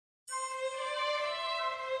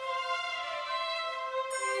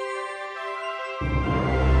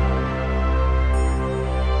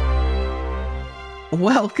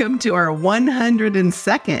Welcome to our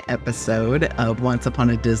 102nd episode of Once Upon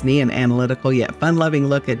a Disney, an analytical yet fun-loving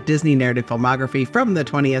look at Disney narrative filmography from the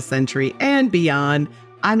 20th century and beyond.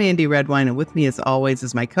 I'm Andie Redwine, and with me as always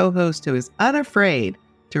is my co-host who is unafraid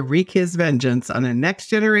to wreak his vengeance on a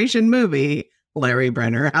next-generation movie, Larry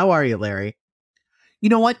Brenner. How are you, Larry? You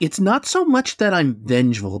know what? It's not so much that I'm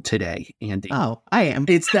vengeful today, Andie. Oh, I am.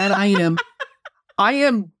 It's that I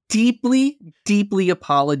am deeply, deeply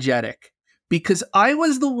apologetic because I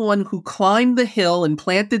was the one who climbed the hill and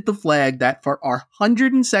planted the flag that for our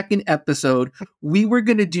 102nd episode, we were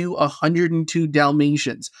going to do 102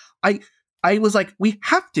 Dalmatians. I was like, we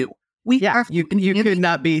have to. We have to. You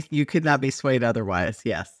could not be swayed otherwise.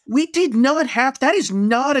 Yes. We did not have. That is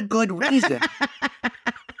not a good reason.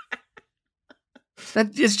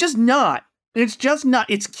 It's just not. It's just not.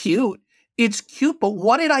 It's cute. It's cute, but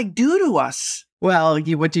what did I do to us? Well,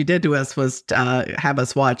 what you did to us was have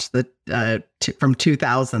us watch the from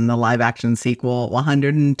 2000, the live action sequel,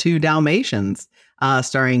 102 Dalmatians,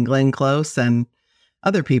 starring Glenn Close and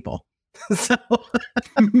other people. So,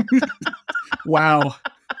 wow.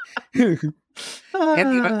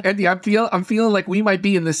 Andie, I'm feeling like we might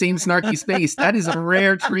be in the same snarky space. That is a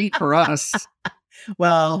rare treat for us.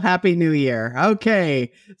 Well, Happy New Year.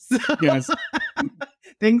 Okay. So, yes.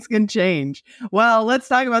 Things can change. Well, let's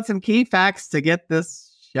talk about some key facts to get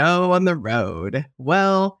this show on the road.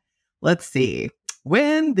 Well, let's see.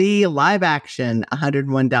 When the live action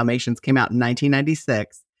 101 Dalmatians came out in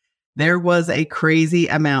 1996, there was a crazy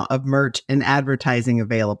amount of merch and advertising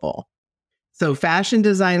available. So fashion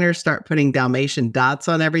designers start putting Dalmatian dots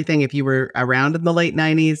on everything. If you were around in the late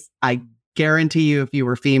 90s, I guarantee you, if you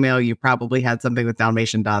were female, you probably had something with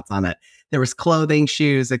Dalmatian dots on it. There was clothing,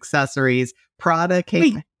 shoes, accessories. Prada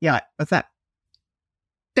came. Wait. Yeah, what's that?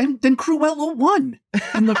 Then Cruella won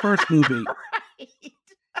in the first movie. Right.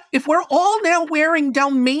 If we're all now wearing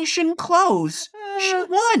Dalmatian clothes, she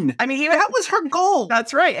won. I mean, that was her goal.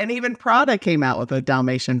 That's right. And even Prada came out with a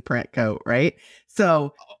Dalmatian print coat, right?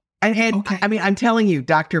 So, okay. I mean, I'm telling you,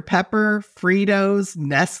 Dr. Pepper, Fritos,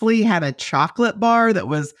 Nestle had a chocolate bar that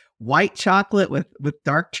was white chocolate with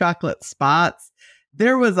dark chocolate spots.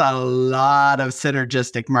 There was a lot of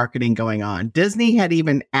synergistic marketing going on. Disney had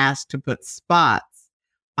even asked to put spots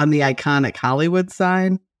on the iconic Hollywood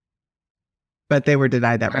sign, but they were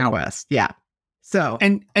denied that request. Yeah. So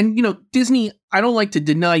and you know, Disney, I don't like to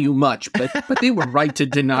deny you much, but they were right to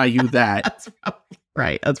deny you that. That's probably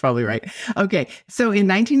right. That's probably right. Okay. So in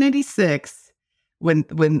 1996, when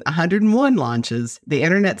 101 launches, the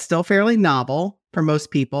internet's still fairly novel for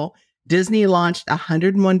most people. Disney launched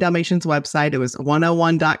 101 Dalmatians website. It was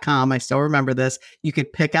 101.com. I still remember this. You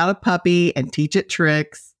could pick out a puppy and teach it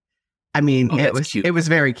tricks. I mean, it was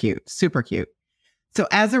very cute, super cute. So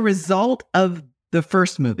as a result of the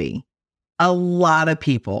first movie, a lot of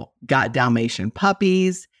people got Dalmatian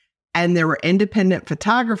puppies, and there were independent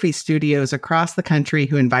photography studios across the country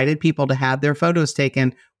who invited people to have their photos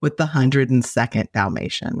taken with the 102nd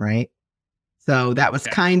Dalmatian, right? So that was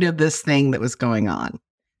kind of this thing that was going on.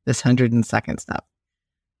 This 102nd stuff.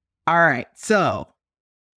 All right. So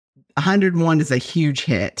 101 is a huge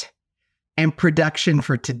hit. And production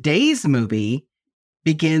for today's movie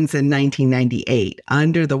begins in 1998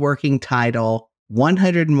 under the working title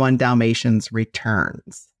 101 Dalmatians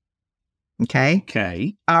Returns. Okay?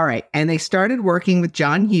 Okay. All right. And they started working with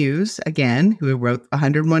John Hughes, again, who wrote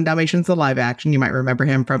 101 Dalmatians, the live action. You might remember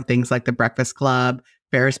him from things like The Breakfast Club,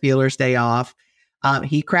 Ferris Bueller's Day Off.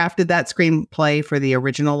 He crafted that screenplay for the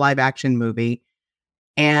original live action movie.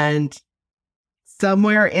 And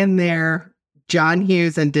somewhere in there, John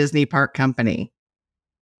Hughes and Disney part company.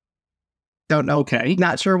 Don't know. Okay.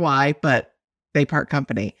 Not sure why, but they part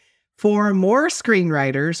company. 4 more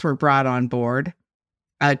screenwriters were brought on board,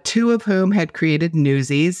 2 of whom had created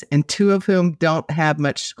Newsies and 2 of whom don't have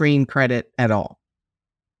much screen credit at all.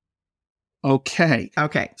 Okay.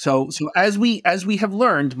 So as we have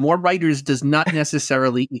learned, more writers does not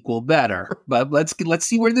necessarily equal better. But let's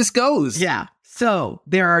see where this goes. Yeah. So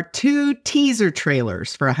there are 2 teaser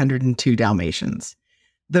trailers for 102 Dalmatians.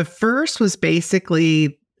 The first was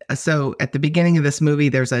basically, so at the beginning of this movie,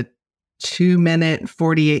 there's a 2-minute,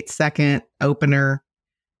 48-second opener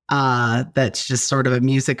that's just sort of a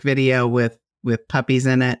music video with puppies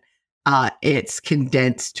in it. It's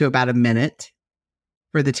condensed to about a minute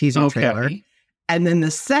for the teaser trailer. And then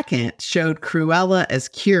the second showed Cruella as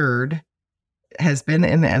cured, has been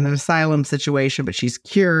in an asylum situation, but she's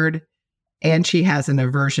cured and she has an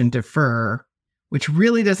aversion to fur, which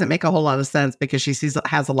really doesn't make a whole lot of sense because she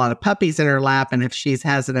has a lot of puppies in her lap. And if she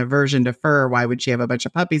has an aversion to fur, why would she have a bunch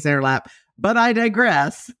of puppies in her lap? But I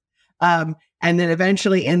digress. And then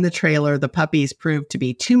eventually in the trailer, the puppies prove to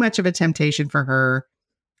be too much of a temptation for her.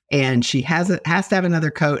 And she has to have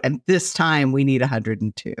another coat. And this time we need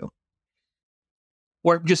 102.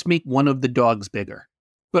 Or just make one of the dogs bigger.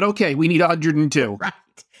 But okay, we need 102. Right.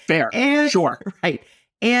 Fair. And, sure. Right.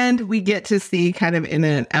 And we get to see kind of in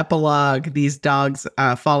an epilogue, these dogs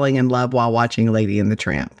falling in love while watching Lady and the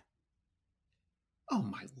Tramp. Oh,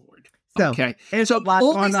 my Lord. So, okay. So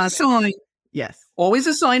always a sign. Yes. Always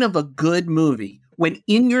a sign of a good movie when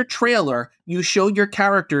in your trailer, you show your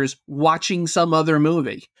characters watching some other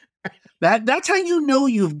movie. That's how you know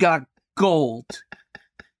you've got gold.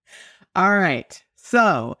 All right.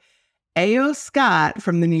 So A.O. Scott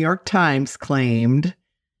from the New York Times claimed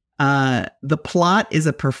the plot is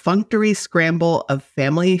a perfunctory scramble of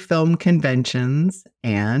family film conventions,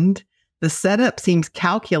 and the setup seems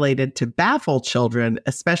calculated to baffle children,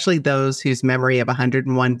 especially those whose memory of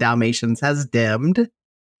 101 Dalmatians has dimmed.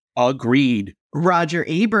 Agreed. Roger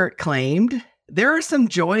Ebert claimed, there are some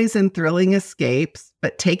joys and thrilling escapes,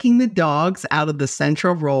 but taking the dogs out of the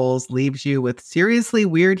central roles leaves you with seriously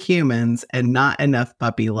weird humans and not enough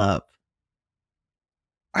puppy love.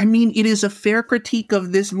 I mean, it is a fair critique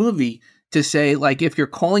of this movie to say, like, if you're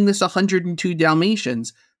calling this 102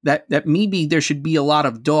 Dalmatians, that maybe there should be a lot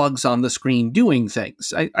of dogs on the screen doing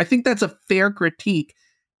things. I think that's a fair critique.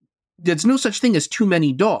 There's no such thing as too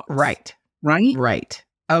many dogs. Right. Right? Right.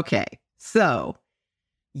 Okay. So,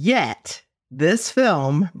 yet, this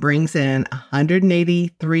film brings in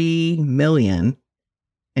 183 million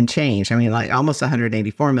and change. I mean, like almost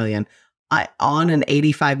 184 million on an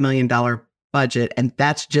 $85 million budget. And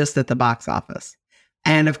that's just at the box office.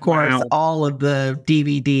 And of course, all of the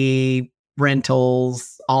DVD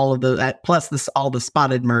rentals, all of the, plus all the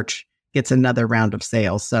spotted merch gets another round of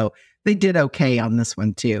sales. So they did okay on this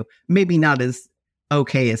one too. Maybe not as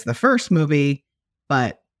okay as the first movie,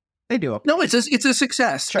 but they do okay. No, it's a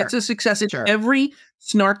success. Sure. It's a success. Sure. Every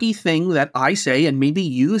snarky thing that I say, and maybe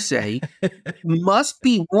you say, must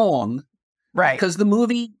be wrong. Right. Because the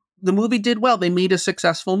movie did well. They made a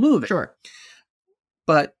successful movie. Sure.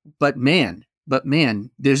 But man,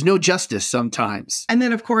 there's no justice sometimes. And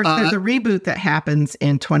then, of course, there's a reboot that happens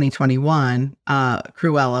in 2021,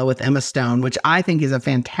 Cruella with Emma Stone, which I think is a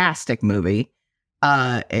fantastic movie.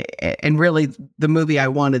 And really the movie I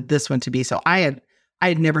wanted this one to be. So I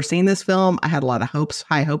had never seen this film. I had a lot of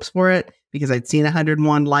high hopes for it because I'd seen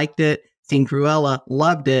 101, liked it, seen Cruella,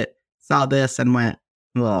 loved it, saw this and went,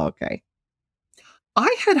 oh, okay.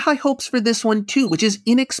 I had high hopes for this one too, which is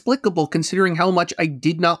inexplicable considering how much I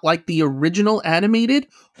did not like the original animated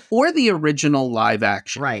or the original live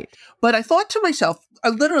action. Right. But I thought to myself,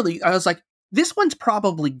 I was like, this one's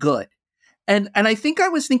probably good. And I think I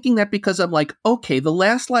was thinking that because I'm like, okay, the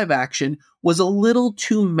last live action was a little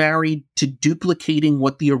too married to duplicating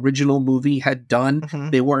what the original movie had done.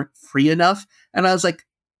 Mm-hmm. They weren't free enough. And I was like,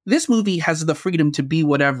 this movie has the freedom to be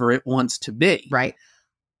whatever it wants to be. Right.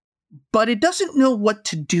 But it doesn't know what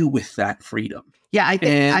to do with that freedom. Yeah, I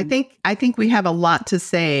think we have a lot to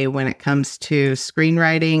say when it comes to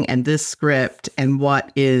screenwriting and this script and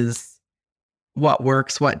what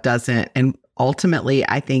works, what doesn't. And ultimately,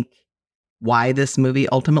 I think why this movie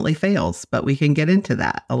ultimately fails, but we can get into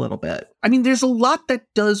that a little bit. I mean, there's a lot that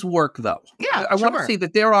does work though. Yeah, I want to say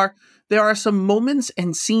that there are some moments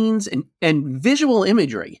and scenes and visual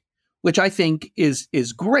imagery, which I think is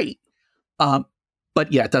great.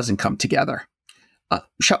 But yeah, it doesn't come together.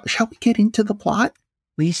 Shall we get into the plot?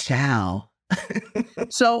 We shall.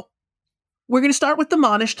 So we're going to start with the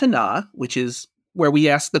Manish Tana, which is where we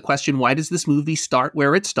ask the question, why does this movie start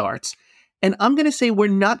where it starts? And I'm going to say we're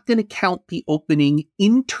not going to count the opening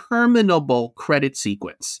interminable credit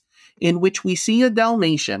sequence in which we see a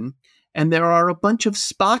Dalmatian and there are a bunch of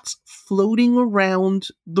spots floating around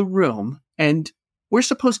the room. And we're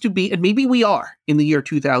supposed to be, and maybe we are in the year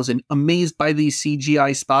 2000, amazed by these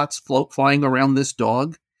CGI spots flying around this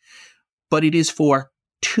dog. But it is for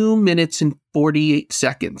 2 minutes and 48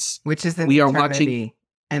 seconds. Which is an we eternity.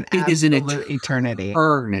 Are watching. It is an eternity.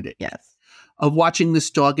 Yes. Of watching this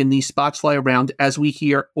dog and these spots fly around as we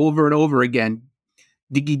hear over and over again,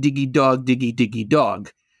 diggy, diggy dog, diggy, diggy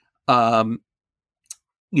dog. That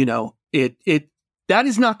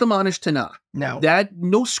is not the Manish Tana. No.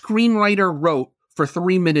 No screenwriter wrote, for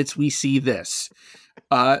 3 minutes we see this.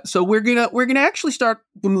 So we're gonna actually start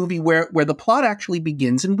the movie where the plot actually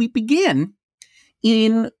begins, and we begin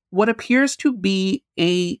in what appears to be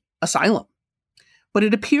a asylum. But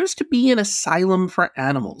it appears to be an asylum for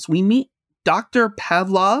animals. We meet Dr.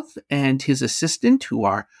 Pavlov and his assistant who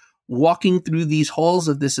are walking through these halls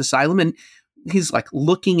of this asylum, and he's like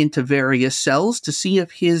looking into various cells to see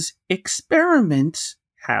if his experiments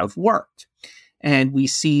have worked. And we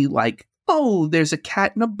see like, oh, there's a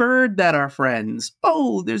cat and a bird that are friends.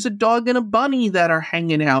 Oh, there's a dog and a bunny that are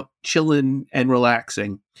hanging out, chilling and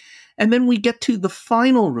relaxing. And then we get to the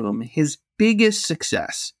final room, his biggest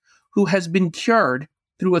success, who has been cured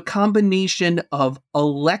through a combination of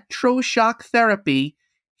electroshock therapy,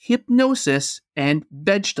 hypnosis, and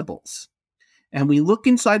vegetables. And we look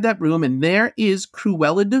inside that room, and there is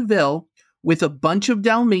Cruella de Vil with a bunch of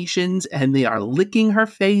Dalmatians, and they are licking her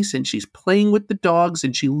face, and she's playing with the dogs,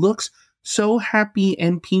 and she looks so happy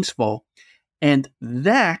and peaceful. And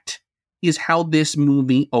that is how this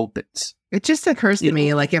movie opens. It just occurs to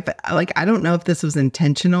me, like, if, like, I don't know if this was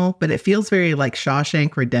intentional, but it feels very like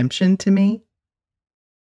Shawshank Redemption to me.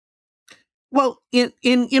 Well, in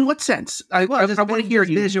what sense? I want to hear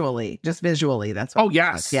you. Just visually. That's what. Oh,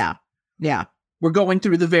 yes. Yeah. Yeah. We're going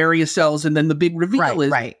through the various cells, and then the big reveal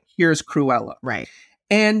is, here's Cruella. Right.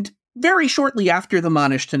 And very shortly after the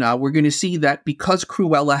Manashtana, we're going to see that because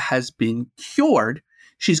Cruella has been cured,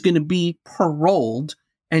 she's going to be paroled,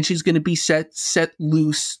 and she's going to be set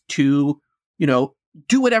loose to, you know,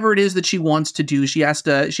 do whatever it is that she wants to do. She has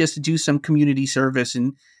to do some community service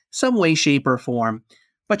in some way, shape, or form.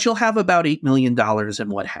 But she'll have about $8 million and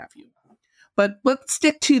what have you. But let's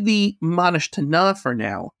stick to the Manashtana for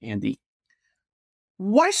now, Andie.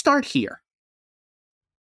 Why start here?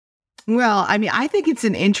 Well, I mean, I think it's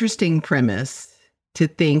an interesting premise to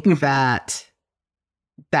think that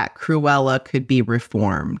Cruella could be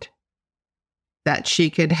reformed, that she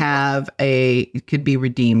could could be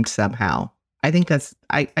redeemed somehow. I think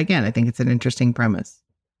I think it's an interesting premise.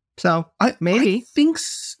 So maybe. I think,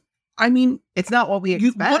 I mean, it's not what we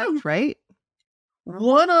expect, right?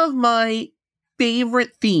 One of my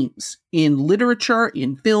favorite themes in literature,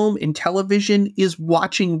 in film, in television is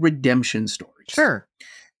watching redemption stories. Sure.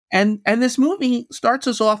 And this movie starts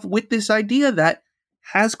us off with this idea that,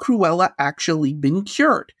 has Cruella actually been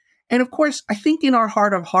cured? And of course, I think in our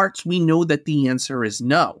heart of hearts, we know that the answer is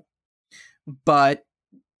no. But,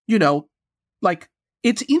 you know, like,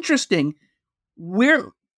 it's interesting.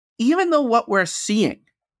 Even though what we're seeing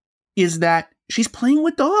is that she's playing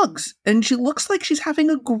with dogs and she looks like she's having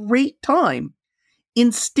a great time,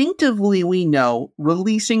 instinctively we know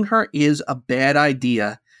releasing her is a bad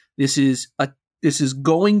idea. This is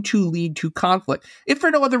going to lead to conflict, if for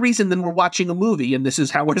no other reason than we're watching a movie and this is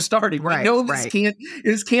how we're starting. Right, we know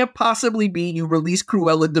this can't possibly be you release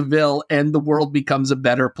Cruella de Vil and the world becomes a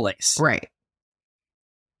better place. Right.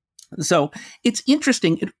 So it's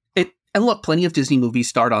interesting. And look, plenty of Disney movies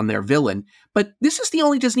start on their villain, but this is the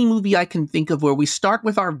only Disney movie I can think of where we start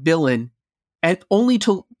with our villain and only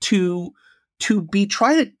to be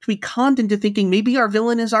conned into thinking maybe our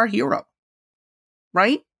villain is our hero.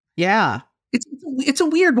 Right? Yeah. It's a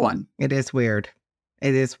weird one. It is weird.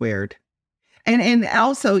 It is weird. And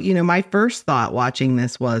also, you know, my first thought watching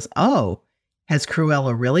this was, oh, has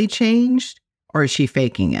Cruella really changed or is she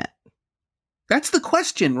faking it? That's the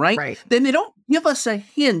question, right? Right. Then they don't give us a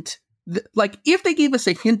hint. Like, if they gave us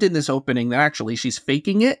a hint in this opening that actually she's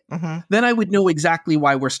faking it, then I would know exactly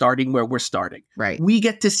why we're starting where we're starting. Right. We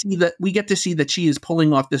get to see that she is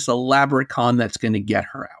pulling off this elaborate con that's going to get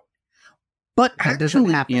her out. But that doesn't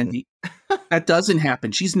happen. Andie, that doesn't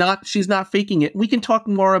happen. She's not faking it. We can talk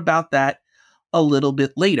more about that a little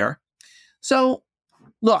bit later. So,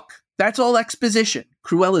 look, that's all exposition.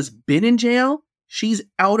 Cruella's been in jail. She's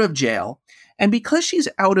out of jail. And because she's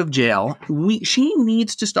out of jail, she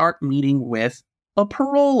needs to start meeting with a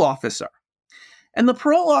parole officer. And the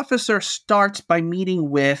parole officer starts by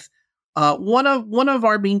meeting with one of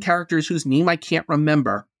our main characters whose name I can't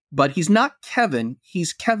remember, but he's not Kevin.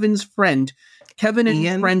 He's Kevin's friend. Kevin and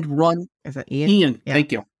his friend run... Is that Ian? Ian, yeah.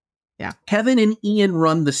 Thank you. Yeah. Kevin and Ian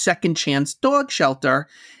run the Second Chance dog shelter,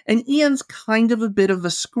 and Ian's kind of a bit of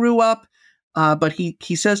a screw-up, but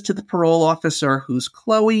he says to the parole officer, who's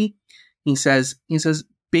Chloe, he says,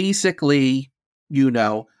 basically, you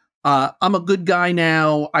know, I'm a good guy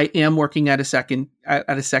now. I am working at a second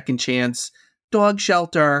chance dog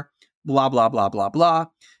shelter, blah, blah, blah, blah, blah.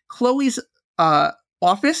 Chloe's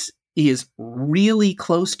office is really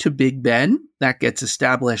close to Big Ben. That gets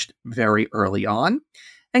established very early on.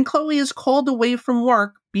 And Chloe is called away from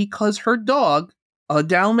work because her dog, a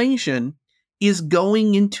Dalmatian, is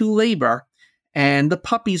going into labor and the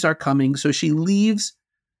puppies are coming. So she leaves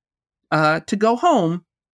to go home.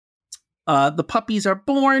 The puppies are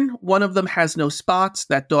born. One of them has no spots.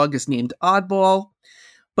 That dog is named Oddball.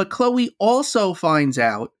 But Chloe also finds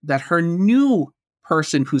out that her new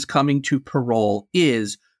person who's coming to parole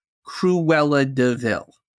is Cruella de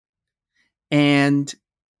Vil. And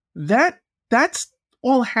that's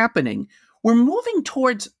all happening. We're moving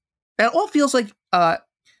towards, it all feels like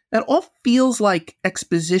That all feels like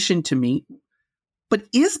exposition to me. But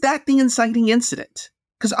is that the inciting incident?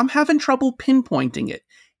 Because I'm having trouble pinpointing it.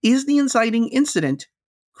 Is the inciting incident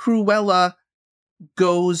Cruella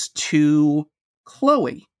goes to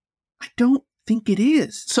Chloe? I don't think it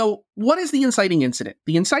is. So what is the inciting incident?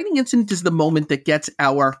 The inciting incident is the moment that gets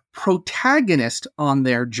our protagonist on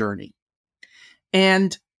their journey.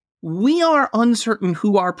 And we are uncertain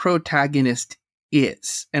who our protagonist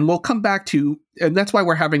is. And we'll come back to, and that's why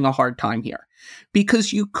we're having a hard time here.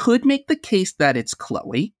 Because you could make the case that it's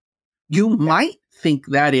Chloe. You might think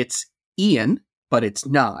that it's Ian, but it's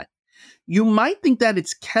not. You might think that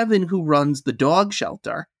it's Kevin who runs the dog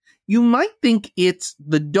shelter. You might think it's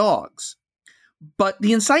the dogs. But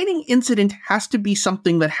the inciting incident has to be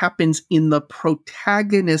something that happens in the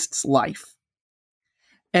protagonist's life.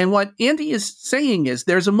 And what Andie is saying is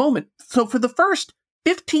there's a moment. So for the first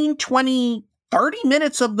 15, 20, 30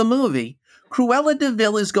 minutes of the movie, Cruella de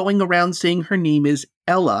Vil is going around saying her name is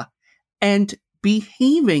Ella and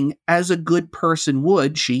behaving as a good person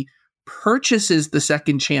would. She purchases the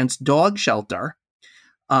Second Chance dog shelter.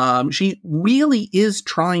 She really is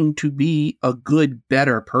trying to be a good,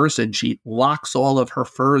 better person. She locks all of her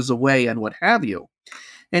furs away and what have you.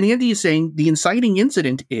 And Andie is saying the inciting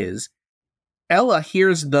incident is Ella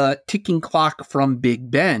hears the ticking clock from Big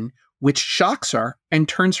Ben, which shocks her and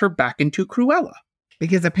turns her back into Cruella.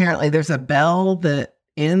 Because apparently there's a bell that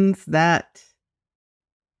ends that.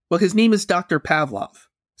 Well, his name is Dr. Pavlov.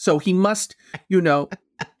 So he must,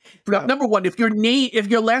 number one, if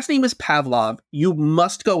your last name is Pavlov, you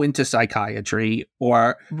must go into psychiatry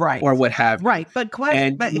or what have you. Right.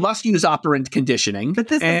 But you must use operant conditioning. But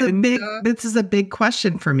this is a big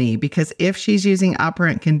question for me, because if she's using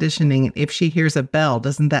operant conditioning and if she hears a bell,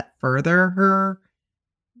 doesn't that further her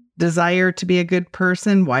desire to be a good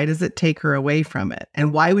person? Why does it take her away from it?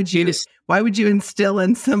 And why would you instill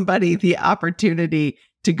in somebody the opportunity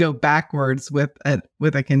to go backwards with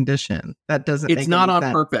a condition? That doesn't make any sense. It's not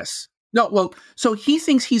on purpose. No, well, so he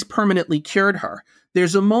thinks he's permanently cured her.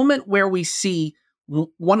 There's a moment where we see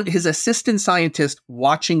one of his assistant scientists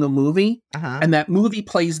watching a movie, and that movie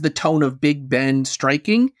plays the tone of Big Ben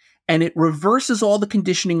striking, and it reverses all the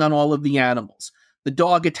conditioning on all of the animals. The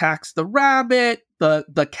dog attacks the rabbit,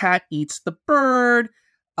 the cat eats the bird,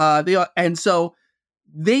 and so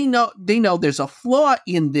they know there's a flaw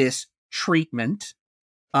in this treatment,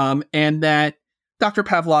 and that Dr.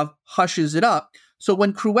 Pavlov hushes it up. So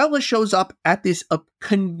when Cruella shows up at this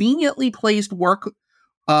conveniently placed work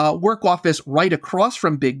office right across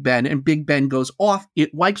from Big Ben, and Big Ben goes off,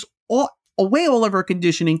 it wipes away all of her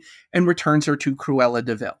conditioning and returns her to Cruella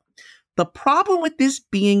de Vil. The problem with this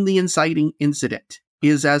being the inciting incident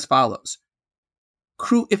is as follows.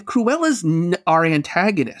 If Cruella's our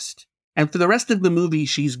antagonist, and for the rest of the movie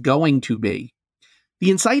she's going to be,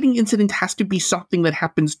 the inciting incident has to be something that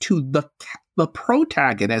happens to the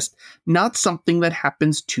protagonist, not something that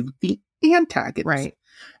happens to the antagonist. Right.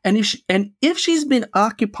 And if she's been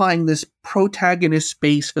occupying this protagonist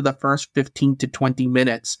space for the first 15 to 20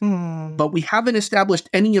 minutes, but we haven't established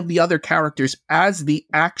any of the other characters as the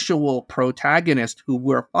actual protagonist who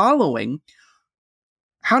we're following,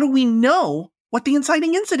 how do we know what the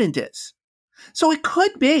inciting incident is? So it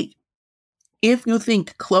could be, if you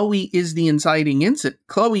think Chloe is the inciting incident,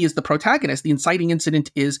 Chloe is the protagonist, the inciting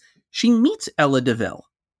incident is she meets Ella de Vil.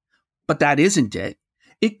 But that isn't it.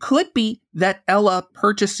 It could be that Ella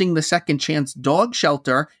purchasing the Second Chance dog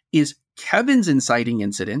shelter is Kevin's inciting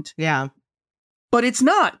incident. Yeah. But it's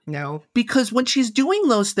not. No. Because when she's doing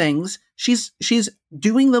those things, she's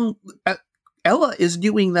doing them, Ella is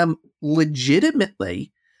doing them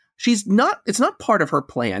legitimately. It's not part of her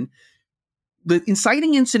plan. The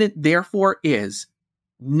inciting incident, therefore, is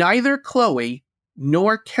neither Chloe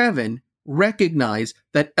nor Kevin recognize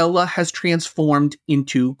that Ella has transformed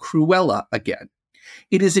into Cruella again.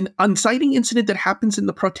 It is an inciting incident that happens in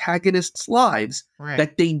the protagonist's lives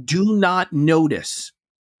that they do not notice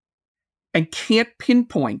and can't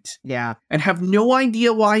pinpoint and have no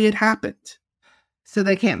idea why it happened. So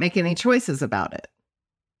they can't make any choices about it.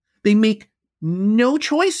 They make no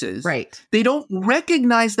choices. Right. They don't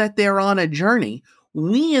recognize that they're on a journey.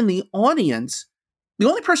 We in the audience, the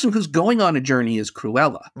only person who's going on a journey is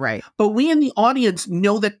Cruella. Right. But we in the audience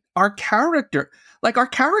know that our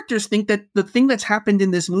characters think that the thing that's happened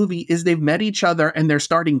in this movie is they've met each other and they're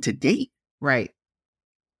starting to date. Right.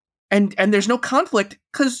 And there's no conflict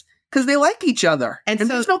because they like each other. And so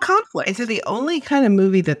there's no conflict. And so the only kind of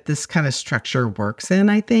movie that this kind of structure works in,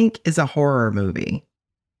 I think, is a horror movie.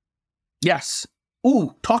 Yes.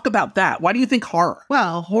 Ooh, talk about that. Why do you think horror?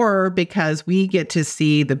 Well, horror because we get to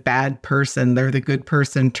see the bad person, they're the good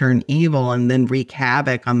person turn evil and then wreak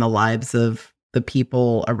havoc on the lives of the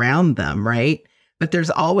people around them, right? But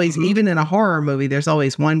there's always, even in a horror movie, there's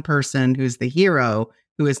always one person who's the hero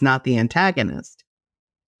who is not the antagonist,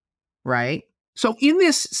 right? So in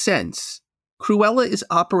this sense, Cruella is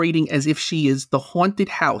operating as if she is the haunted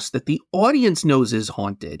house that the audience knows is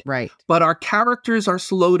haunted. Right. But our characters are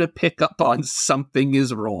slow to pick up on something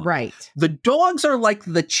is wrong. Right. The dogs are like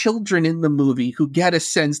the children in the movie who get a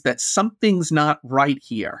sense that something's not right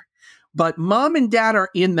here. But mom and dad are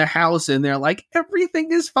in the house and they're like,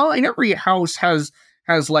 everything is fine. Every house has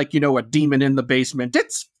like, a demon in the basement.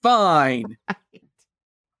 It's fine.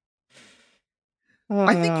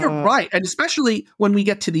 I think you're right. And especially when we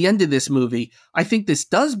get to the end of this movie, I think this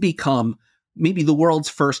does become maybe the world's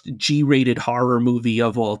first G-rated horror movie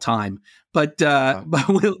of all time. But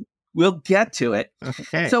we'll get to it.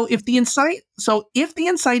 Okay. So if the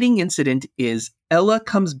inciting incident is Ella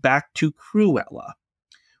comes back to Cruella,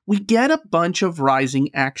 we get a bunch of rising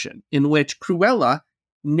action in which Cruella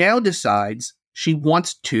now decides she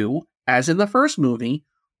wants to, as in the first movie,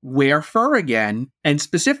 wear fur again, and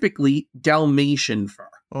specifically Dalmatian fur,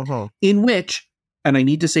 in which, and I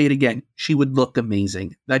need to say it again, she would look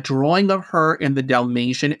amazing. That drawing of her in the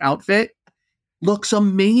Dalmatian outfit looks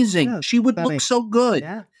amazing. Yeah, she would look so good.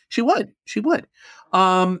 Yeah. She would.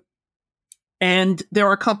 And there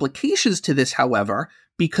are complications to this, however,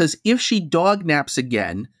 because if she dog naps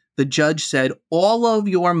again, the judge said all of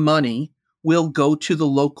your money will go to the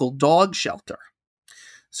local dog shelter.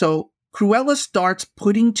 So Cruella starts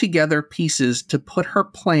putting together pieces to put her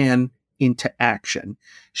plan into action.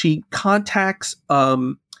 She contacts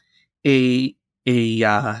a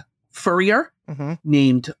furrier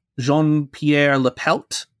named Jean-Pierre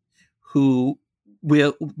Lepelt, who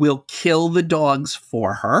will kill the dogs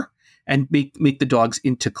for her and make the dogs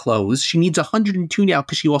into clothes. She needs 102 now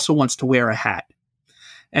because she also wants to wear a hat.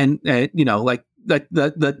 And, like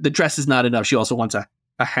the dress is not enough. She also wants a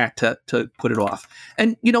hat to put it off.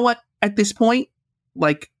 And you know what? At this point,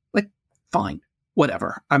 like, fine,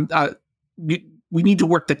 whatever. We need to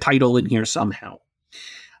work the title in here somehow.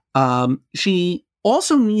 She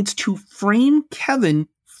also needs to frame Kevin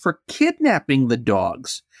for kidnapping the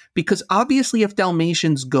dogs, because obviously if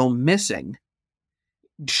Dalmatians go missing,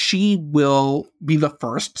 she will be the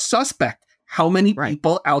first suspect. How many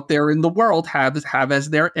people out there in the world have as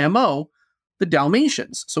their MO the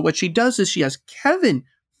Dalmatians? So what she does is she has Kevin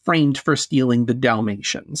framed for stealing the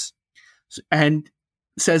Dalmatians, and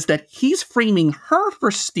says that he's framing her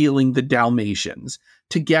for stealing the Dalmatians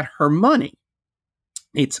to get her money.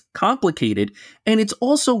 It's complicated, and it's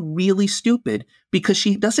also really stupid because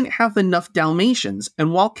she doesn't have enough Dalmatians,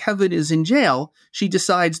 and while Kevin is in jail, she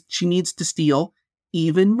decides she needs to steal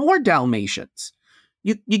even more Dalmatians.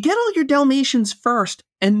 You get all your Dalmatians first,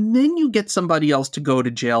 and then you get somebody else to go to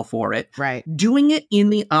jail for it. Right. Doing it in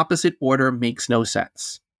the opposite order makes no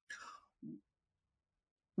sense.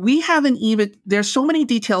 There's so many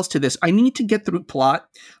details to this. I need to get through plot.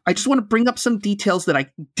 I just want to bring up some details that I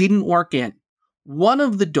didn't work in. One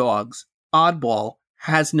of the dogs, Oddball,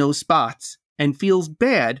 has no spots and feels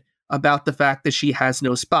bad about the fact that she has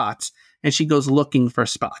no spots. And she goes looking for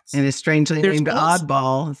spots. And is strangely named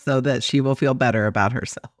Oddball so that she will feel better about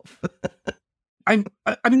herself. I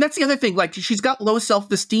mean, that's the other thing. Like, she's got low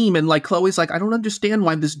self-esteem, and like Chloe's like, I don't understand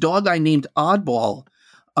why this dog I named Oddball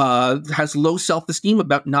has low self-esteem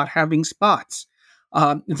about not having spots.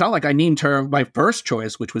 It's not like I named her my first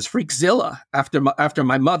choice, which was Freakzilla, after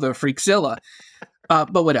my mother, Freakzilla.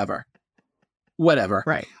 But whatever.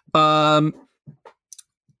 Right.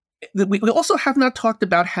 We also have not talked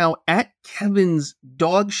about how at Kevin's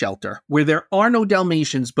dog shelter, where there are no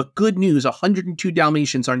Dalmatians, but good news, 102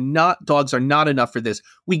 Dalmatians dogs are not enough for this.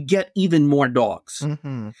 We get even more dogs.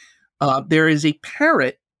 There is a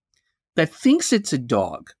parrot that thinks it's a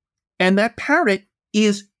dog, and that parrot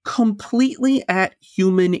is completely at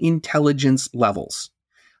human intelligence levels.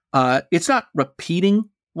 It's not repeating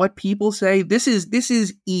what people say. This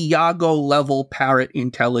is Iago level parrot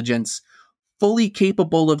intelligence, fully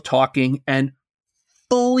capable of talking and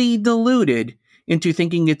fully deluded into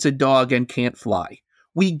thinking it's a dog and can't fly.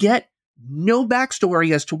 We get no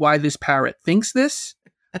backstory as to why this parrot thinks this,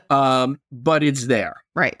 but it's there.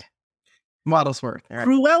 Right. Waddlesworth. Right.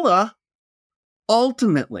 Cruella,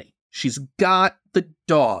 ultimately, she's got the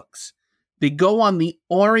dogs. They go on the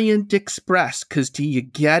Orient Express, because do you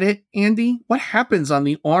get it, Andy? What happens on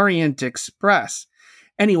the Orient Express?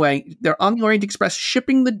 Anyway, they're on the Orient Express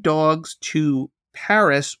shipping the dogs to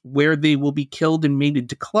Paris, where they will be killed and made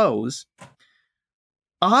into clothes.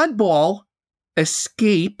 Oddball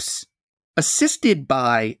escapes, assisted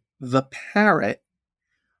by the parrot.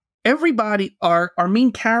 Everybody, our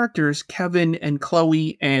main characters, Kevin and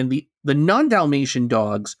Chloe, and the non-Dalmatian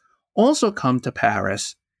dogs also come to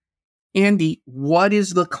Paris. Andie, what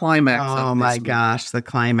is the climax of this Oh my movie? gosh, the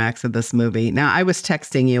climax of this movie. Now, I was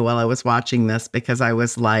texting you while I was watching this because I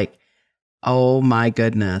was like, oh my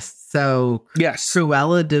goodness. So Yes.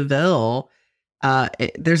 Cruella de Vil,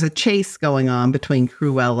 there's a chase going on between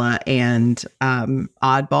Cruella and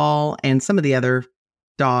Oddball and some of the other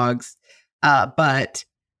dogs. But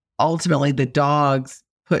ultimately, the dogs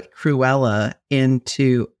put Cruella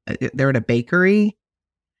into, they're at a bakery,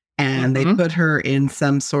 and they put her in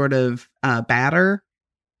some sort of batter,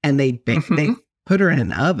 and they put her in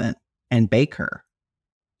an oven and bake her.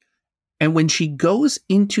 And when she goes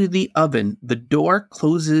into the oven, the door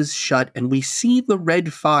closes shut and we see the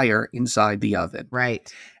red fire inside the oven.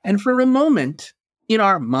 Right. And for a moment, in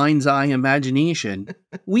our mind's eye imagination,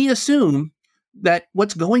 we assume that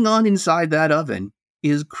what's going on inside that oven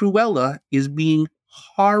is Cruella is being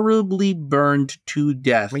horribly burned to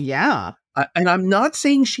death. Well, yeah. And I'm not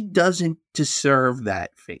saying she doesn't deserve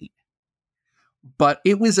that fate, but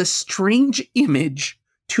it was a strange image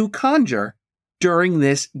to conjure during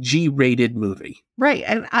this G-rated movie. Right.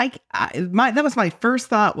 And that was my first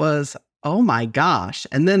thought was, oh my gosh.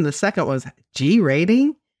 And then the second was G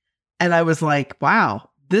rating. And I was like, wow,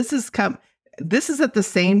 this is at the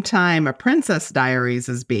same time A Princess Diaries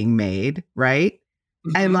is being made, right?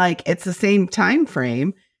 And like, it's the same time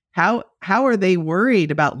frame. How are they worried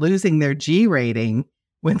about losing their G rating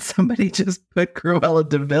when somebody just put Cruella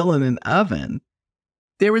de Vil in an oven?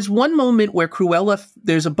 There is one moment where Cruella,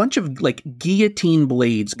 there's a bunch of like guillotine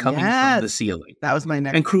blades coming from the ceiling. That was my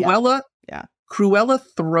next. And Cruella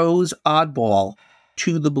throws Oddball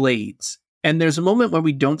to the blades. And there's a moment where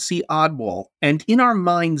we don't see Oddball. And in our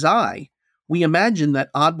mind's eye, we imagine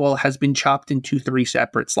that Oddball has been chopped into 3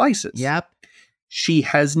 separate slices. Yep. She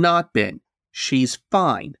has not been. She's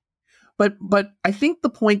fine. But I think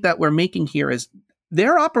the point that we're making here is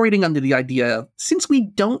they're operating under the idea of, since we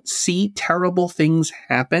don't see terrible things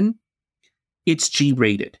happen, it's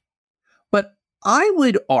G-rated. But I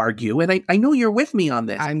would argue, and I know you're with me on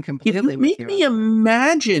this. I'm completely with you. If you make me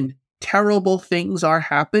imagine terrible things are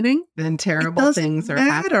happening, then terrible things are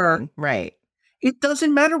happening. Right. It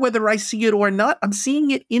doesn't matter whether I see it or not. I'm seeing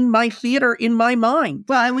it in my theater, in my mind.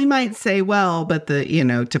 Well, and we might say, well, but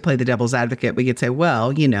to play the devil's advocate, we could say,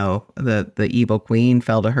 well, the evil queen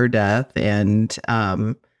fell to her death, and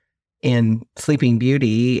in Sleeping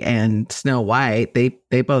Beauty and Snow White,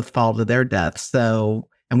 they both fall to their death. So,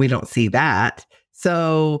 and we don't see that.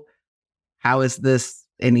 So how is this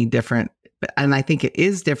any different? And I think it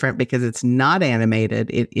is different because it's not animated.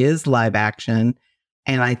 It is live action.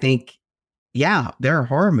 And I think, yeah, there are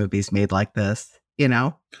horror movies made like this,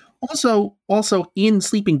 Also in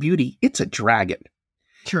Sleeping Beauty, it's a dragon.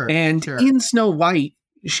 Sure. And in Snow White,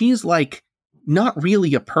 she's like not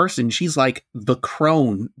really a person. She's like the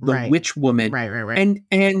crone, the witch woman. Right.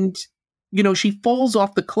 And she falls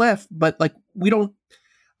off the cliff, but like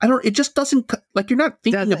it just doesn't, like, you're not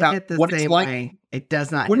thinking about what it's like. Way. It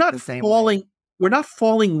does not. We're not falling. We're not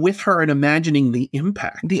falling with her and imagining the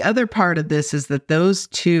impact. The other part of this is that those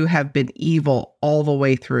two have been evil all the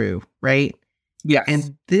way through, right? Yes.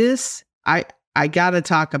 And this, I got to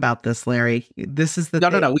talk about this, Larry. This is the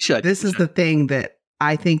thing. No, we should. This is the thing that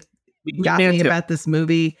I think got me about this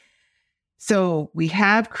movie. So we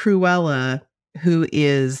have Cruella, who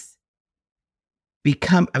is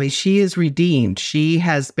she is redeemed. She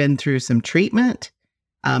has been through some treatment.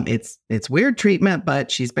 It's weird treatment,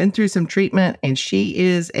 but she's been through some treatment, and she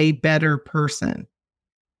is a better person.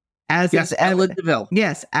 As is evident.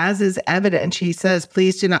 Yes, as is evident. And she says,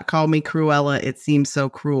 "Please do not call me Cruella. It seems so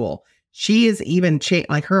cruel." She is even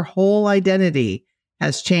changed. Like, her whole identity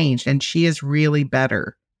has changed, and she is really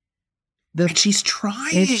better. And she's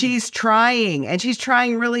trying. And she's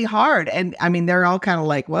trying really hard. And I mean, they're all kind of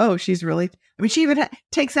like, "Whoa, she's really." I mean, she even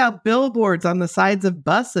takes out billboards on the sides of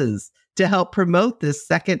buses to help promote this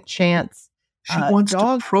second chance. She wants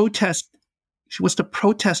to protest. She wants to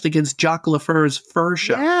protest against Jacques Lafeur's fur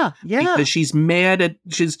show. Yeah. Because she's mad at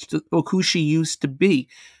who she used to be.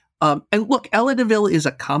 And look, Ella DeVille is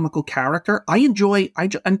a comical character.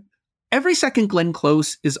 And every second Glenn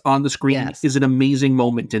Close is on the screen is an amazing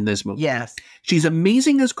moment in this movie. Yes. She's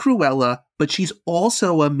amazing as Cruella, but she's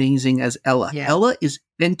also amazing as Ella. Yeah. Ella is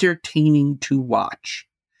entertaining to watch.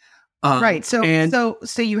 Right. So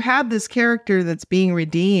you have this character that's being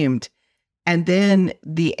redeemed, and then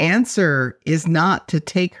the answer is not to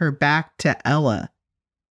take her back to Ella.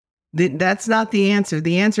 That's not the answer.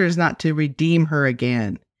 The answer is not to redeem her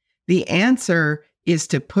again. The answer is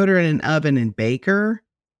to put her in an oven and bake her,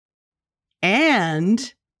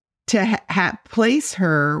 and to place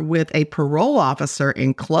her with a parole officer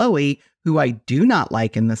in Chloe, who I do not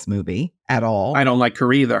like in this movie at all. I don't like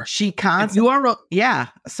her either. She constantly. You are yeah.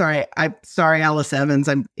 Sorry, I'm sorry, Alice Evans.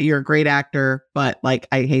 You're a great actor, but like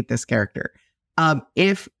I hate this character.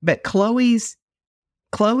 But Chloe's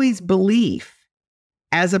belief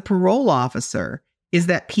as a parole officer is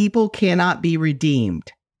that people cannot be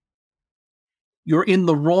redeemed. You're in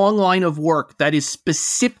the wrong line of work. That is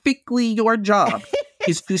specifically your job,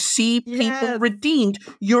 is to see people redeemed.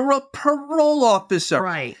 You're a parole officer.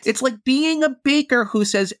 Right. It's like being a baker who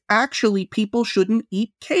says, actually, people shouldn't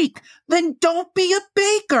eat cake. Then don't be a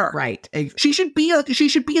baker. Right. She should be a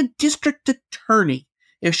district attorney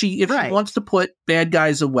if she wants to put bad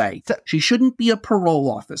guys away. So, she shouldn't be a parole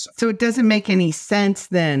officer. So it doesn't make any sense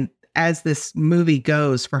then, as this movie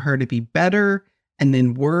goes, for her to be better and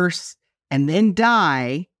then worse and then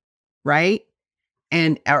die, right?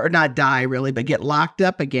 Or not die really, but get locked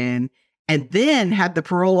up again. And then have the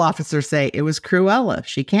parole officer say, it was Cruella.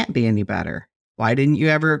 She can't be any better. Why didn't you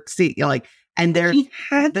ever see? And there's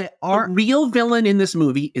the real villain in this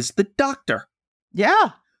movie is the doctor.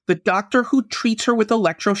 Yeah. The doctor who treats her with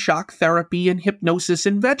electroshock therapy and hypnosis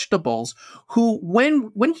and vegetables, who,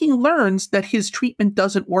 when he learns that his treatment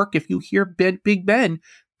doesn't work if you hear Big Ben,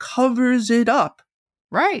 covers it up.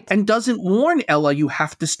 Right. And doesn't warn Ella, you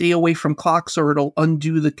have to stay away from clocks or it'll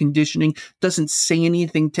undo the conditioning, doesn't say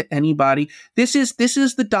anything to anybody. This is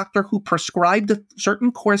the doctor who prescribed a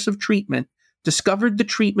certain course of treatment, discovered the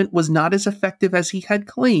treatment was not as effective as he had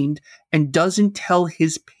claimed, and doesn't tell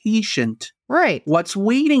his patient what's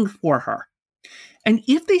waiting for her. And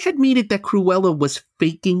if they had made it that Cruella was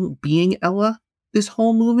faking being Ella this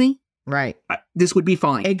whole movie, this would be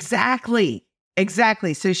fine. Exactly.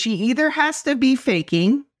 So she either has to be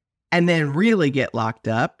faking and then really get locked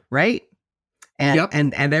up, right?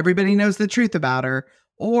 And everybody knows the truth about her,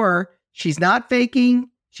 or she's not faking,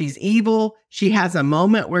 she's evil, she has a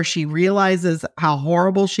moment where she realizes how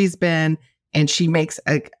horrible she's been, and she makes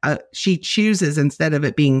she chooses, instead of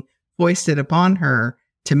it being foisted upon her,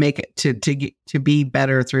 to make it to be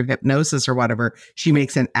better through hypnosis or whatever, she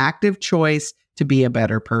makes an active choice to be a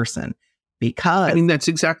better person. Because that's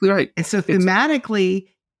exactly right. And so thematically,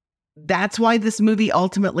 that's why this movie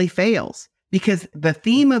ultimately fails. Because the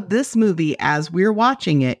theme of this movie, as we're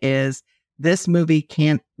watching it, is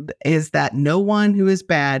that no one who is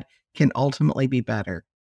bad can ultimately be better.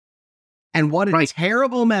 And what a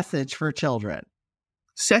terrible message for children.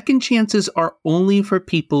 Second chances are only for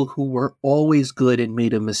people who were always good and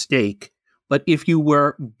made a mistake. But if you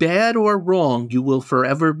were bad or wrong, you will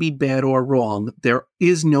forever be bad or wrong. There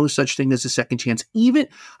is no such thing as a second chance.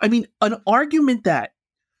 An argument that,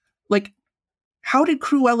 how did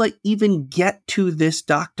Cruella even get to this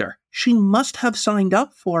doctor? She must have signed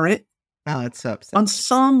up for it. Oh, it's so upsetting. On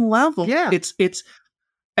some level. Yeah.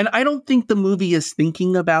 And I don't think the movie is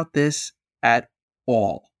thinking about this at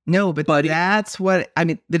all. No, but that's what,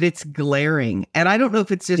 that it's glaring. And I don't know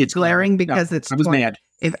if it's just glaring because I was mad.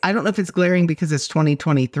 I don't know if it's glaring because it's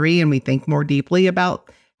 2023 and we think more deeply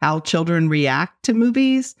about how children react to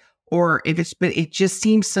movies, or if but it just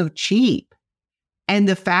seems so cheap. And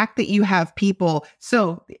the fact that you have people,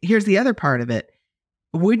 so here's the other part of it.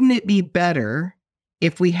 Wouldn't it be better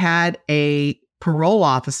if we had a parole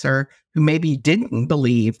officer who maybe didn't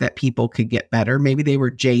believe that people could get better? Maybe they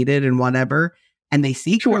were jaded and whatever, and they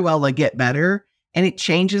see Cruella get better, and it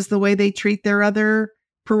changes the way they treat their other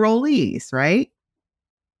parolees, right?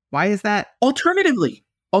 Why is that? Alternatively,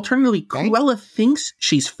 Cruella thinks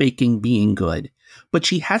she's faking being good, but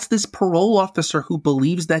she has this parole officer who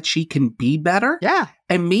believes that she can be better. Yeah.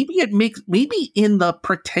 And maybe in the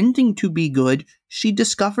pretending to be good, she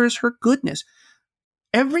discovers her goodness.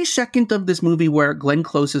 Every second of this movie where Glenn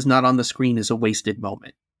Close is not on the screen is a wasted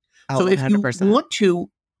moment. Oh, so if 100%. you want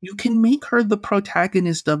to, you can make her the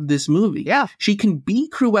protagonist of this movie. Yeah. She can be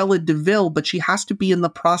Cruella de Vil, but she has to be in the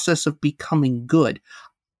process of becoming good.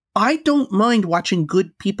 I don't mind watching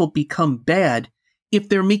good people become bad if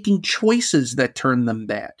they're making choices that turn them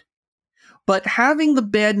bad. But having the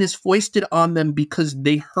badness foisted on them because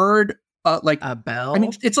they heard a bell.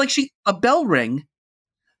 It's like a bell ring.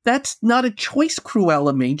 That's not a choice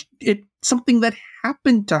Cruella made. It's something that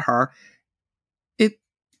happened to her.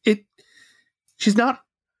 She's not.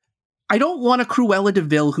 I don't want a Cruella de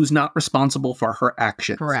Vil who's not responsible for her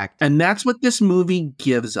actions. Correct. And that's what this movie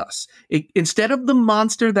gives us. Instead of the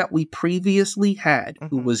monster that we previously had,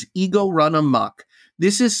 who was ego run amok,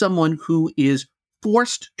 this is someone who is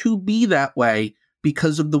forced to be that way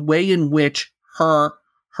because of the way in which her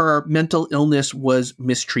her mental illness was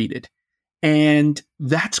mistreated. And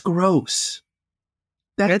that's gross.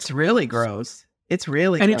 It's really gross. It's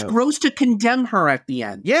really and gross. It's gross to condemn her at the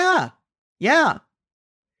end. Yeah. Yeah.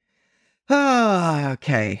 Oh,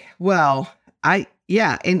 okay. Well,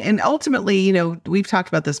 and ultimately, you know, we've talked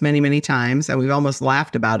about this many, many times, and we've almost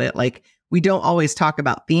laughed about it. Like, we don't always talk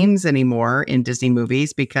about themes anymore in Disney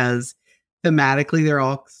movies because thematically they're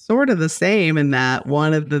all sort of the same, in that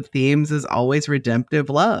one of the themes is always redemptive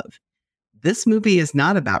love. This movie is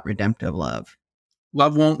not about redemptive love.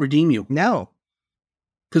 Love won't redeem you. No.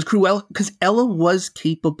 Because Ella was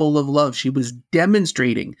capable of love. She was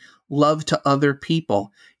demonstrating love to other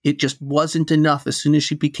people. It just wasn't enough. As soon as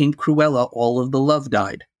she became Cruella, all of the love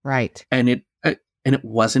died. Right. And it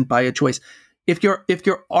wasn't by a choice. If you're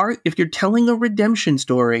telling a redemption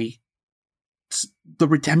story, the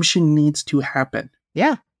redemption needs to happen.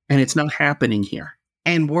 Yeah. And it's not happening here.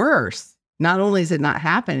 And worse, not only is it not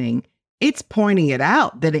happening, it's pointing it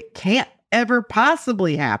out that it can't ever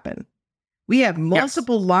possibly happen. We have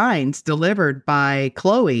multiple lines delivered by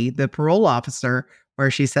Chloe, the parole officer,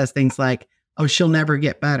 where she says things like, "Oh, she'll never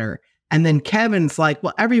get better." And then Kevin's like,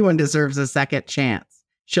 "Well, everyone deserves a second chance.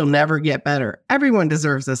 She'll never get better. Everyone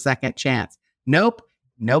deserves a second chance." Nope.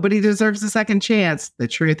 Nobody deserves a second chance. The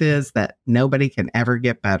truth is that nobody can ever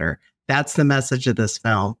get better. That's the message of this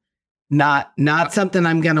film. Not something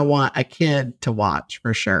I'm going to want a kid to watch,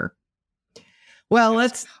 for sure. Well,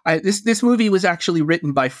 this movie was actually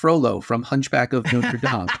written by Frollo from Hunchback of Notre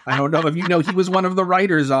Dame. I don't know if you know, he was one of the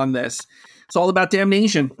writers on this. It's all about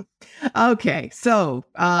damnation. Okay, so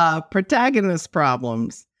protagonist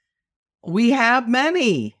problems. We have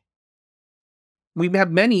many.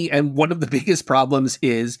 And one of the biggest problems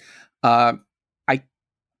is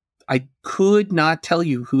I could not tell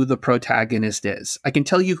you who the protagonist is. I can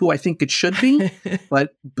tell you who I think it should be,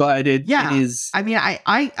 but it is. I mean,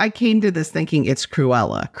 I came to this thinking it's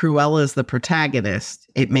Cruella. Cruella is the protagonist.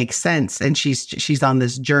 It makes sense, and she's on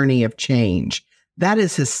this journey of change. That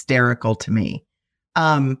is hysterical to me.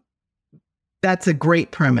 That's a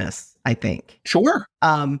great premise, I think. Sure.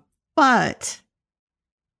 But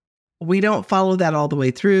we don't follow that all the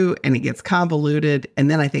way through, and it gets convoluted. And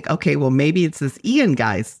then I think, okay, well, maybe it's this Ian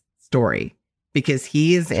guy's story because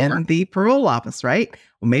he is in the parole office, right?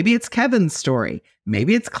 Well, maybe it's Kevin's story.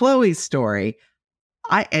 Maybe it's Chloe's story.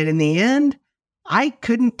 And in the end, I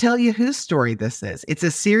couldn't tell you whose story this is. It's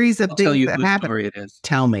a series of things that happen. Story it is.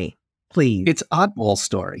 Tell me, please. It's Oddball's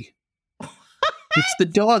story. It's the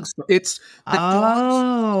dog story. It's the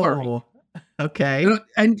dog story. Okay.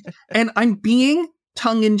 And I'm being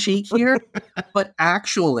tongue-in-cheek here, but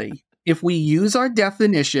actually, if we use our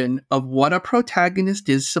definition of what a protagonist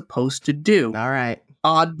is supposed to do, all right,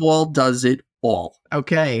 Oddball does it all.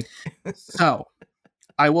 Okay. So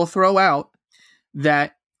I will throw out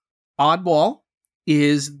that Oddball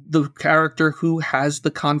is the character who has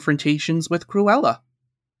the confrontations with Cruella.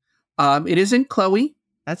 It isn't Chloe.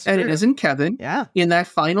 That's and true. It isn't Kevin. Yeah. In that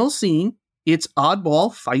final scene, it's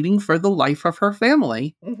Oddball fighting for the life of her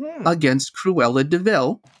family against Cruella de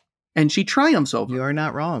Vil, and she triumphs over. You are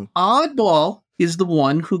not wrong. Oddball is the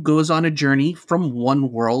one who goes on a journey from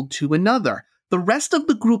one world to another. The rest of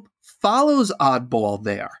the group follows Oddball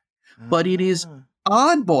there, but it is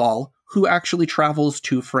Oddball who actually travels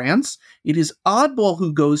to France. It is Oddball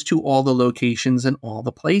who goes to all the locations and all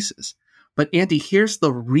the places. But Andie, here's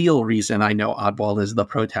the real reason I know Oddball is the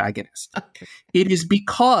protagonist. It is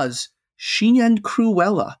because she and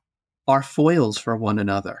Cruella are foils for one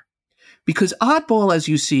another. Because Oddball, as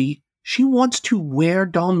you see, she wants to wear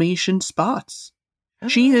Dalmatian spots.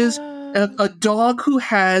 She is a dog who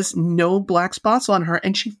has no black spots on her,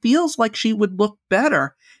 and she feels like she would look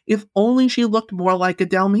better if only she looked more like a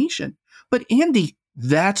Dalmatian. But Andie,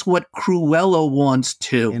 that's what Cruella wants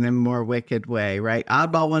too. In a more wicked way, right?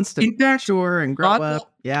 Oddball wants to mature and grow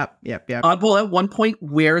up. Yep. Oddball at one point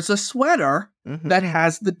wears a sweater that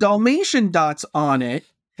has the Dalmatian dots on it.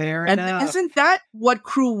 Fair enough. Isn't that what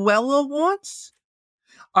Cruella wants?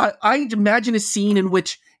 I imagine a scene in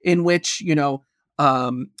which Cruella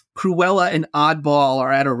and Oddball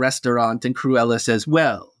are at a restaurant, and Cruella says,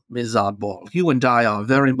 "Well, Ms. Oddball, you and I are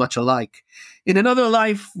very much alike. In another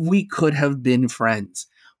life, we could have been friends.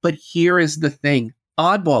 But here is the thing.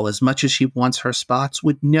 Oddball, as much as she wants her spots,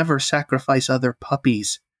 would never sacrifice other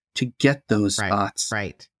puppies to get those spots.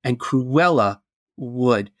 Right. And Cruella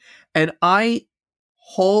would. And I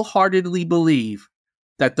wholeheartedly believe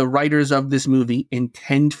that the writers of this movie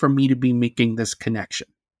intend for me to be making this connection.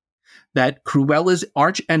 That Cruella's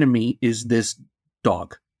arch enemy is this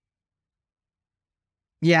dog.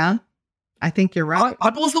 Yeah. I think you're right.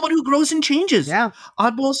 Oddball's the one who grows and changes. Yeah.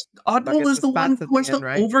 Oddball is the one who has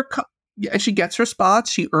to overcome. Yeah, she gets her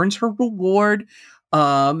spots. She earns her reward.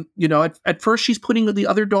 At first she's putting the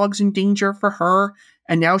other dogs in danger for her,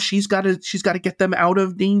 and now she's got to get them out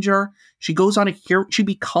of danger. She goes on she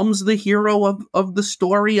becomes the hero of the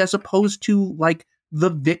story as opposed to like the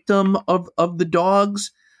victim of the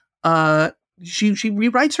dogs. She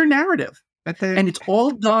rewrites her narrative. And it's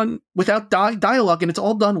all done without dialogue, and it's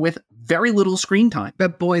all done with very little screen time.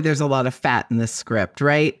 But boy, there's a lot of fat in this script,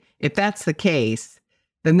 right? If that's the case,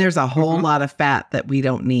 then there's a whole lot of fat that we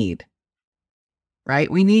don't need. Right?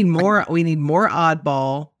 We need more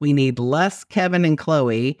Oddball. We need less Kevin and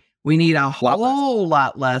Chloe. We need a whole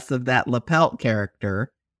lot less of that Lapelt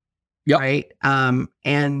character. Yep. Right?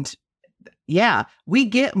 And yeah, we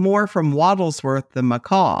get more from Waddlesworth the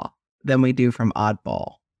macaw than we do from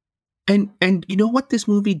Oddball. And you know what this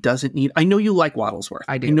movie doesn't need? I know you like Waddlesworth.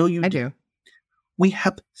 I do. I know you do. We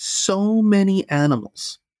have so many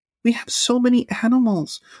animals. We have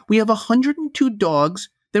 102 dogs.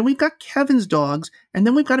 Then we've got Kevin's dogs. And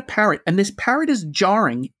then we've got a parrot. And this parrot is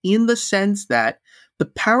jarring in the sense that the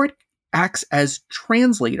parrot acts as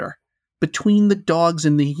translator between the dogs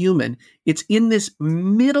and the human. It's in this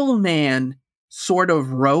middleman sort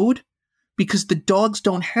of road because the dogs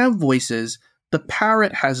don't have voices. The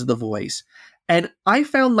parrot has the voice. And I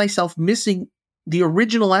found myself missing the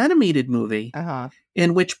original animated movie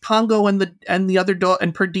in which Pongo and the other dog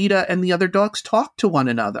and Perdita and the other dogs talk to one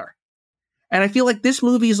another. And I feel like this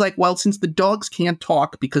movie is like, well, since the dogs can't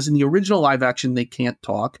talk because in the original live action they can't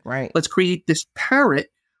talk, right? Let's create this parrot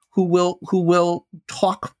who will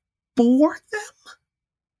talk for them.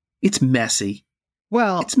 It's messy.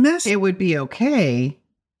 Well, it's messy. It would be okay.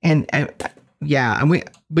 And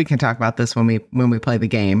we can talk about this when we play the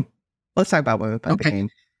game. Let's talk about when we play the game.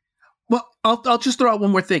 Well, I'll just throw out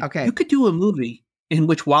one more thing. Okay. You could do a movie in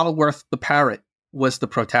which Waddleworth the parrot was the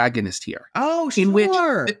protagonist here. Oh, sure. In which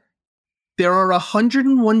there are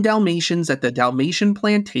 101 Dalmatians at the Dalmatian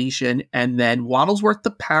plantation, and then Waddlesworth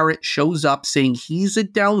the parrot shows up saying he's a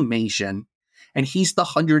Dalmatian, and he's the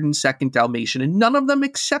 102nd Dalmatian, and none of them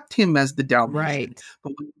accept him as the Dalmatian. Right.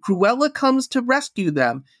 But when Cruella comes to rescue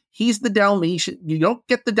them, he's the Dalmatian. You don't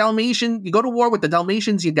get the Dalmatian. You go to war with the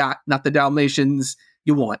Dalmatians you got, not the Dalmatians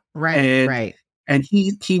you want. Right, right. And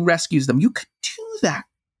he rescues them. You could do that.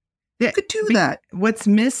 You could do that. What's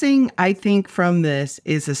missing, I think, from this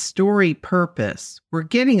is a story purpose. We're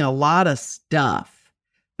getting a lot of stuff,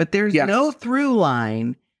 but there's no through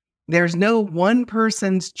line. There's no one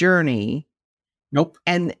person's journey. Nope.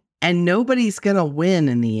 And nobody's going to win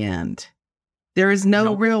in the end. There is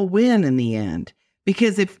no real win in the end.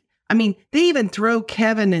 Because they even throw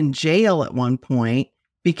Kevin in jail at one point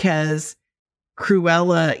because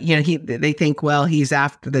Cruella, they think, well,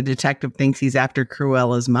 the detective thinks he's after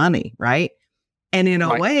Cruella's money, right? And in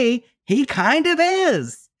a way, he kind of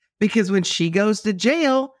is. Because when she goes to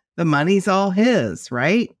jail, the money's all his,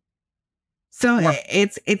 right? So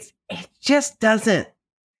it just doesn't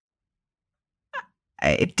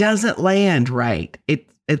land right.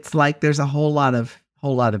 It's like there's a whole lot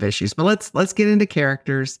of issues. But let's get into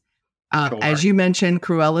characters. Sure. As you mentioned,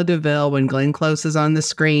 Cruella de Vil, when Glenn Close is on the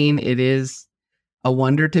screen, it is a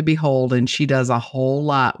wonder to behold, and she does a whole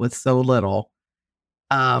lot with so little.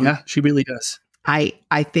 She really does. I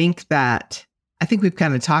think we've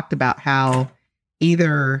kind of talked about how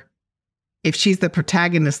either if she's the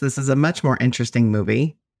protagonist, this is a much more interesting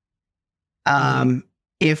movie.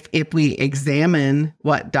 If we examine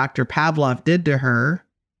what Dr. Pavlov did to her,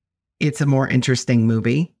 it's a more interesting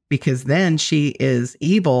movie because then she is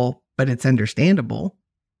evil, but it's understandable,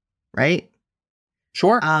 right?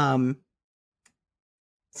 Sure.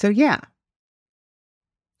 So yeah.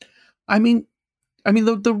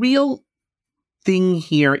 The real thing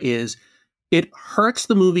here is it hurts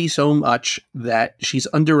the movie so much that she's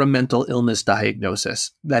under a mental illness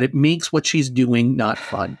diagnosis that it makes what she's doing not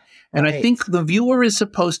fun. And I think the viewer is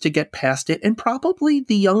supposed to get past it, and probably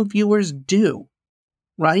the young viewers do.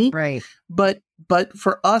 Right? Right. But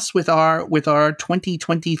for us with our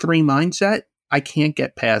 2023 mindset, I can't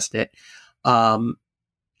get past it.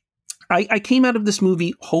 I came out of this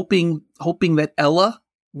movie hoping that Ella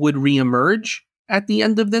would reemerge at the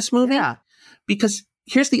end of this movie. Yeah. Because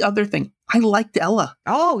here's the other thing. I liked Ella.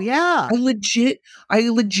 Oh yeah. I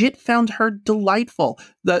legit found her delightful.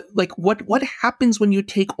 What happens when you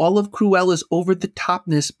take all of Cruella's over the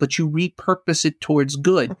topness, but you repurpose it towards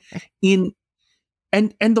good? And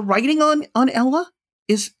the writing on Ella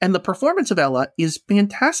and the performance of Ella is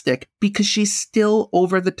fantastic because she's still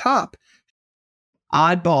over the top.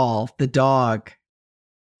 Oddball, the dog.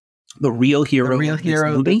 The real hero. The real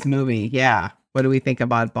hero of this movie. Yeah. What do we think of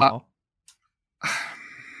Oddball?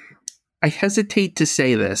 I hesitate to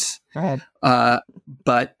say this. Go ahead.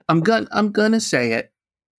 But I'm gonna say it.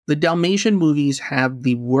 The Dalmatian movies have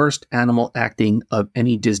the worst animal acting of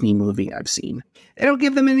any Disney movie I've seen. They don't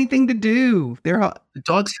give them anything to do. The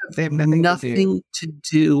dogs have nothing to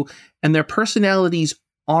do, and their personalities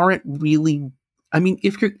aren't really. I mean,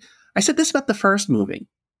 I said this about the first movie,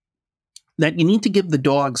 that you need to give the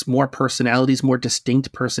dogs more personalities, more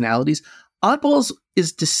distinct personalities. Oddballs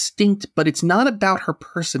is distinct, but it's not about her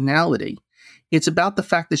personality. It's about the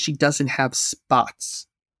fact that she doesn't have spots,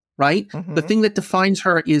 right? Mm-hmm. The thing that defines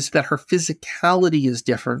her is that her physicality is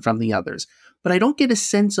different from the others. But I don't get a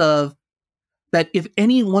sense of that if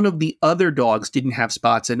any one of the other dogs didn't have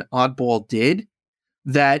spots and Oddball did,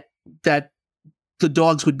 that the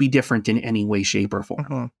dogs would be different in any way, shape, or form.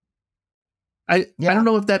 Mm-hmm. I don't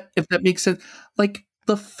know if that makes sense. Like,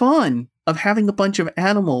 the fun of having a bunch of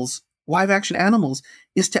animals, live action animals,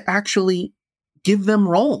 is to actually give them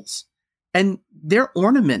roles. And they're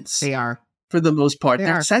ornaments. They are. For the most part.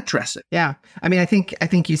 They're set dressing. Yeah. I mean, I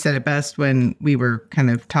think you said it best when we were kind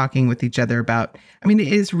of talking with each other about, I mean, it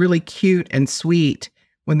is really cute and sweet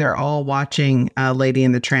when they're all watching Lady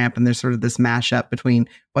and the Tramp, and there's sort of this mashup between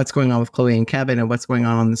what's going on with Chloe and Kevin and what's going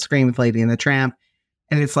on the screen with Lady and the Tramp.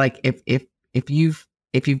 And it's like, if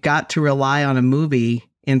you've got to rely on a movie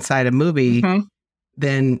inside a movie, mm-hmm.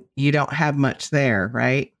 then you don't have much there,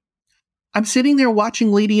 right? I'm sitting there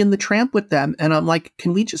watching Lady and the Tramp with them, and I'm like,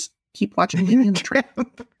 can we just keep watching Lady and the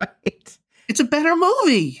Tramp? Right. It's a better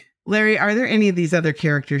movie. Larry, are there any of these other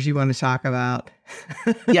characters you want to talk about?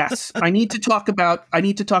 Yes, I need to talk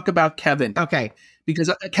about Kevin. Okay.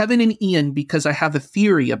 Because Kevin and Ian, because I have a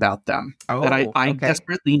theory about them that I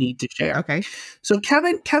desperately need to share. Okay. So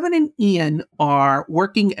Kevin and Ian are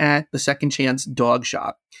working at the Second Chance Dog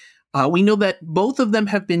Shop. We know that both of them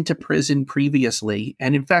have been to prison previously.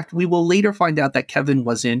 And in fact, we will later find out that Kevin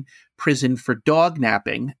was in prison for dog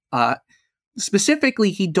napping.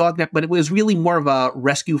 Specifically, he dog napped, but it was really more of a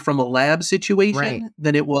rescue from a lab situation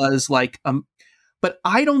than it was like... But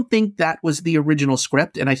I don't think that was the original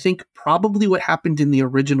script. And I think probably what happened in the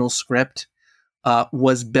original script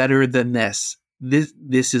was better than this.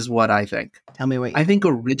 This is what I think. Tell me what I think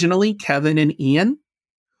originally Kevin and Ian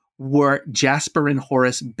were Jasper and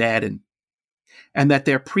Horace Baden, and that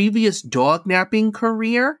their previous dog napping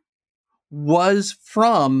career was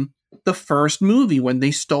from the first movie when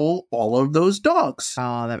they stole all of those dogs.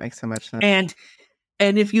 Oh, that makes so much sense.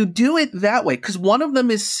 And if you do it that way, because one of them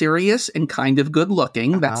is serious and kind of good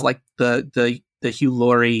looking, that's like the Hugh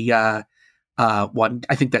Laurie one.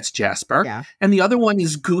 I think that's Jasper. Yeah. And the other one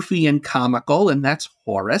is goofy and comical, and that's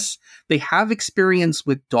Horace. They have experience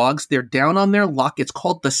with dogs. They're down on their luck. It's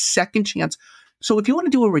called The Second Chance. So if you want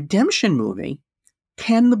to do a redemption movie,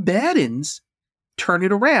 can the Badens turn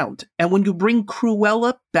it around? And when you bring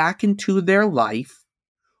Cruella back into their life,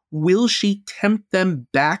 will she tempt them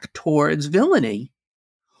back towards villainy?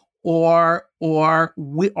 Or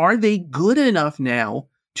are they good enough now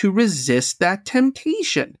to resist that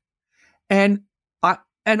temptation? And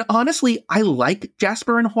honestly, I like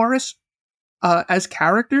Jasper and Horace as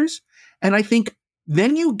characters, and I think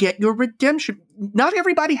then you get your redemption. Not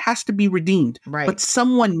everybody has to be redeemed, but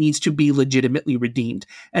someone needs to be legitimately redeemed.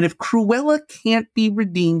 And if Cruella can't be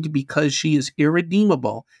redeemed because she is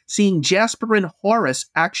irredeemable, seeing Jasper and Horace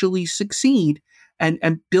actually succeed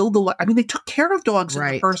and build I mean, they took care of dogs in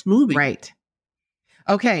the first movie. Right.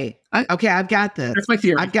 Okay. I've got this. That's my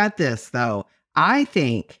theory. I've got this, though. I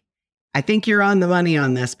think you're on the money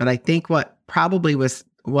on this, but I think what probably was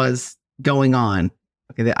going on,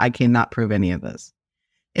 that I cannot prove any of this,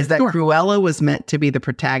 is that Cruella was meant to be the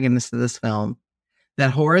protagonist of this film,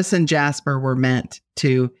 that Horace and Jasper were meant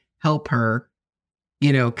to help her,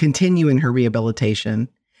 continue in her rehabilitation.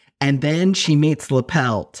 And then she meets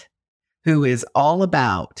LaPelt, who is all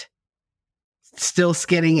about still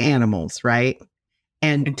skinning animals, right?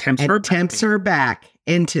 And tempts her back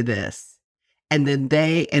into this. And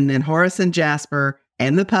then Horace and Jasper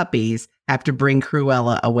and the puppies have to bring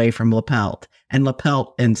Cruella away from LaPelt. And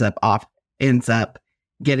LaPelt ends up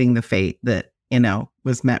getting the fate that,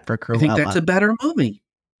 was meant for Cruella. I think that's a better movie.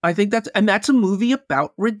 That's a movie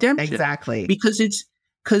about redemption. Exactly. Because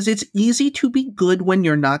it's easy to be good when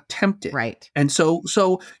you're not tempted. Right. And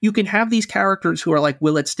so you can have these characters who are like,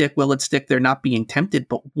 will it stick? They're not being tempted.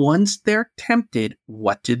 But once they're tempted,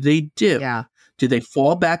 what do they do? Yeah. Do they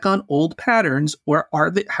fall back on old patterns, or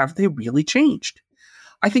have they really changed?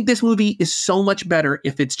 I think this movie is so much better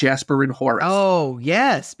if it's Jasper and Horace. Oh,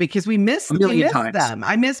 yes, because we miss them.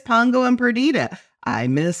 I miss Pongo and Perdita. I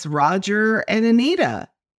miss Roger and Anita.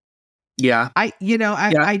 Yeah. I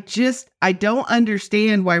don't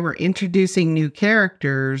understand why we're introducing new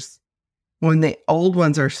characters when the old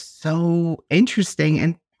ones are so interesting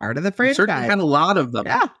and part of the franchise. We certainly had a lot of them.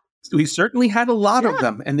 Yeah. We certainly had a lot of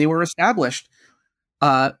them, and they were established.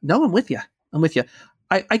 No, I'm with you.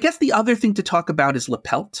 I guess the other thing to talk about is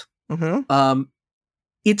LaPelt. Mm-hmm.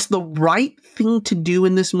 It's the right thing to do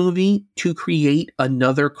in this movie to create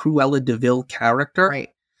another Cruella de Vil character. Right.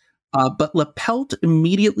 But LaPelt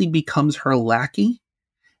immediately becomes her lackey.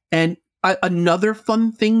 And another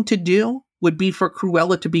fun thing to do would be for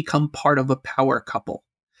Cruella to become part of a power couple.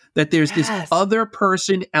 That there's this other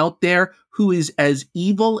person out there who is as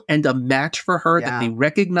evil and a match for her, that they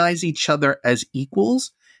recognize each other as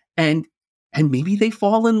equals, and maybe they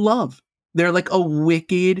fall in love. They're like a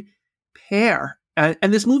wicked pair.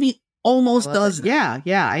 And this movie almost does that.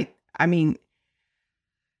 Yeah. I mean,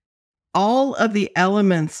 all of the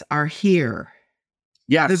elements are here.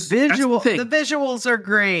 Yes. The visuals are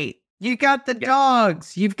great. You got the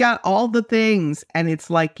dogs. You've got all the things. And it's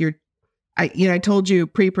like I told you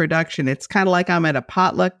pre-production, it's kind of like I'm at a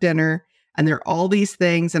potluck dinner and there are all these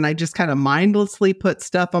things and I just kind of mindlessly put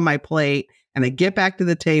stuff on my plate and I get back to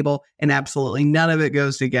the table and absolutely none of it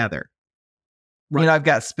goes together. Right. I've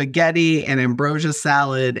got spaghetti and ambrosia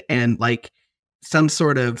salad and like some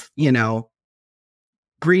sort of,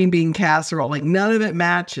 green bean casserole. Like none of it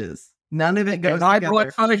matches. None of it goes together. I brought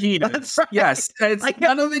fajitas. Right. Yes. It's like,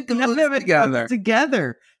 none of it goes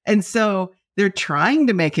together. And so they're trying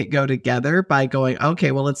to make it go together by going,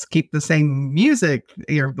 okay, well, let's keep the same music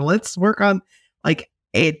here. Let's work on, like,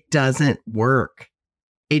 it doesn't work.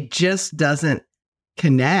 It just doesn't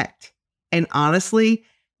connect. And honestly,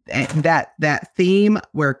 that theme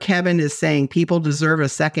where Kevin is saying people deserve a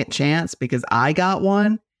second chance because I got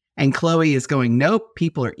one, and Chloe is going, nope,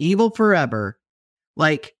 people are evil forever.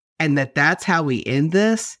 Like, and that's how we end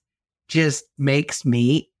this just makes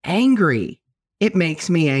me angry. It makes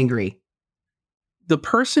me angry. The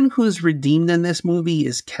person who's redeemed in this movie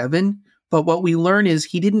is Kevin, but what we learn is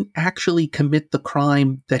he didn't actually commit the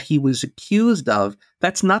crime that he was accused of.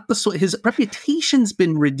 That's not his reputation's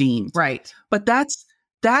been redeemed. Right. But that's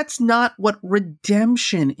not what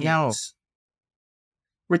redemption is. No.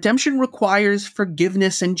 Redemption requires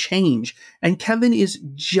forgiveness and change, and Kevin is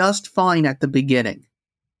just fine at the beginning.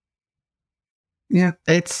 Yeah.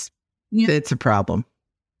 It's a problem.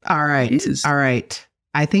 All right.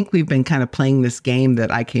 I think we've been kind of playing this game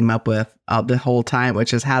that I came up with the whole time,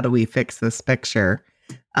 which is how do we fix this picture?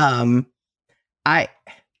 That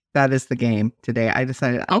is the game today. I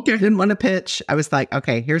decided I didn't want to pitch. I was like,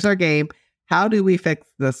 okay, here's our game. How do we fix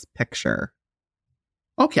this picture?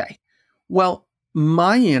 Okay. Well,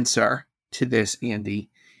 my answer to this, Andie,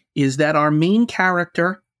 is that our main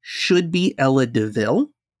character should be Ella DeVille,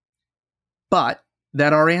 but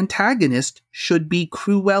that our antagonist should be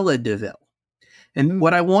Cruella DeVille. And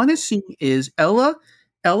what I want to see is Ella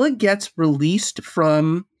gets released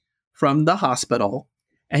from the hospital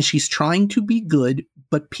and she's trying to be good,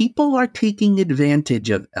 but people are taking advantage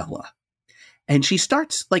of Ella. And she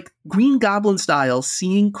starts, like Green Goblin style,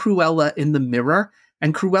 seeing Cruella in the mirror,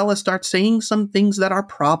 and Cruella starts saying some things that are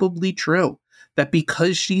probably true. That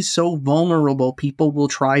because she's so vulnerable, people will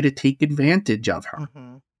try to take advantage of her.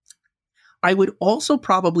 Mm-hmm. I would also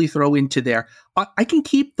probably throw into there, I can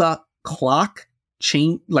keep the clock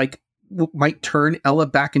chain, like might turn Ella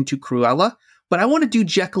back into Cruella, but I want to do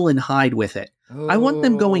Jekyll and Hyde with it. Ooh. I want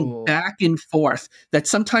them going back and forth, that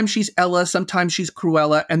sometimes she's Ella, sometimes she's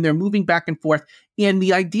Cruella, and they're moving back and forth. And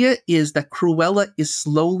the idea is that Cruella is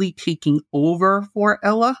slowly taking over for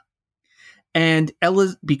Ella. And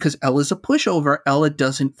because Ella's a pushover, Ella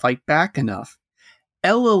doesn't fight back enough.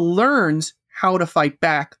 Ella learns how to fight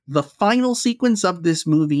back. The final sequence of this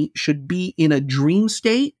movie should be in a dream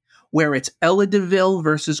state where it's Ella DeVille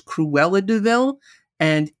versus Cruella DeVille,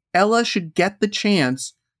 and Ella should get the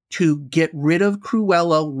chance to get rid of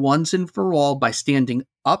Cruella once and for all by standing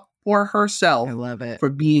up for herself. I love it.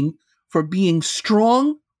 For being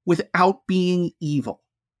strong without being evil.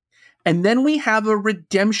 And then we have a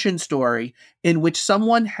redemption story in which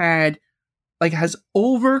someone has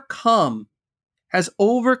overcome,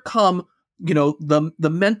 the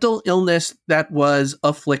mental illness that was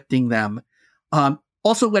afflicting them.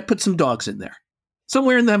 Also, let's put some dogs in there.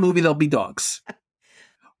 Somewhere in that movie, there'll be dogs.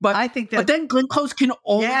 But I think but then Glenn Close can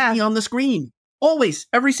always be on the screen. Always,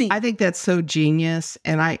 every scene. I think that's so genius,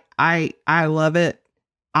 and I love it.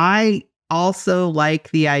 I also like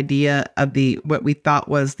the idea of what we thought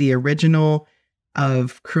was the original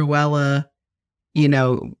of Cruella,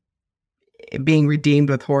 being redeemed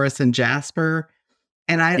with Horace and Jasper.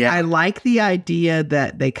 And I like the idea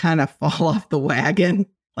that they kind of fall off the wagon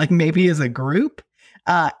like maybe as a group,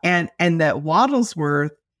 and that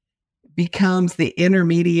Waddlesworth becomes the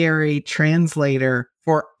intermediary translator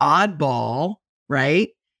for Oddball, right?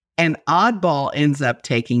 And Oddball ends up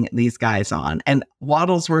taking these guys on, and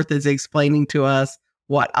Waddlesworth is explaining to us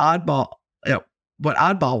what Oddball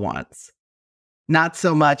wants, not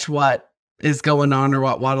so much what is going on or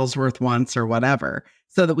what Waddlesworth wants or whatever,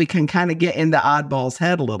 so that we can kind of get into Oddball's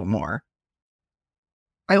head a little more.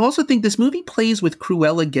 I also think this movie plays with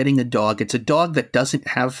Cruella getting a dog. It's a dog that doesn't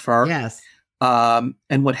have fur. Yes. And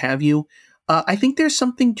what have you. I think there's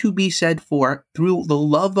something to be said for, through the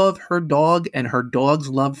love of her dog and her dog's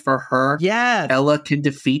love for her, Yes. Ella can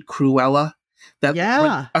defeat Cruella.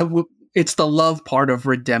 It's the love part of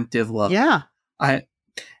redemptive love. Yeah. And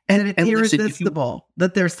it's irresistible.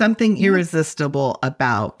 That there's something irresistible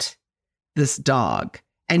about this dog.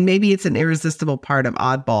 And maybe it's an irresistible part of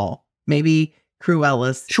Oddball. Maybe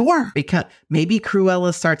Cruella's. Sure. Because maybe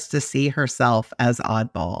Cruella starts to see herself as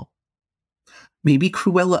Oddball. Maybe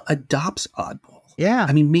Cruella adopts Oddball. Yeah.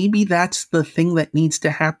 I mean, maybe that's the thing that needs to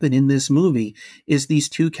happen in this movie, is these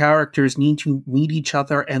two characters need to meet each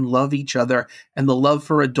other and love each other. And the love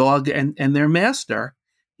for a dog and their master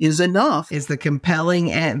is enough. Is the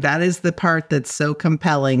compelling, and that is the part that's so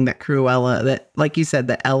compelling that Cruella, that, like you said,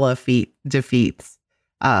 that Ella defeats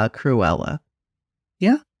Cruella.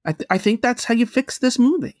 Yeah. I think that's how you fix this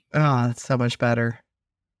movie. Oh, that's so much better.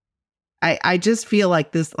 I just feel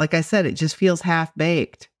like this, like I said, it just feels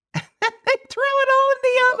half-baked. They throw it all in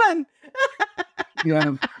the oven.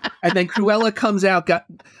 And then Cruella comes out,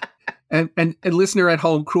 and listener at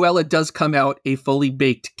home, Cruella does come out a fully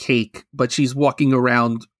baked cake, but she's walking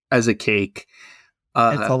around as a cake.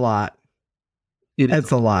 It's a lot.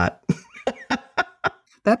 It's a lot.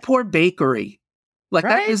 That poor bakery. Like,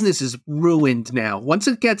 right? That business is ruined now. Once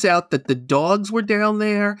it gets out that the dogs were down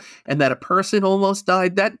there and that a person almost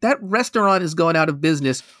died, that restaurant is going out of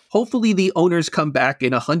business. Hopefully the owners come back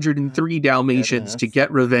in 103 Dalmatians to get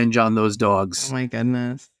revenge on those dogs. Oh my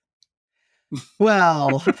goodness.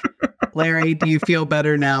 Well, Larry, do you feel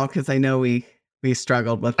better now? Because I know we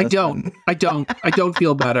struggled with this. I don't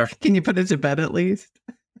feel better. Can you put it to bed at least?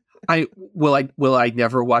 Will I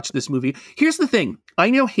never watch this movie? Here's the thing. I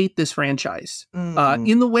now hate this franchise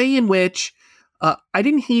in the way in which I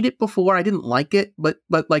didn't hate it before. I didn't like it, but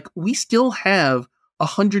like we still have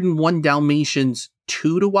 101 Dalmatians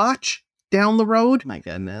 2 to watch down the road. My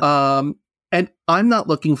goodness. And I'm not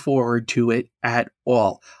looking forward to it at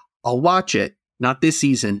all. I'll watch it. Not this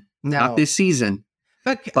season. No. Not this season.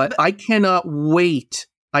 But I cannot wait.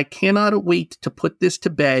 I cannot wait to put this to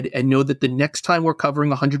bed and know that the next time we're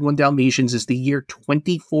covering 101 Dalmatians is the year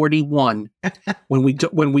 2041 when we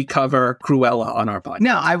cover Cruella on our podcast.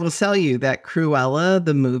 No, I will tell you that Cruella,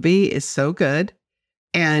 the movie, is so good.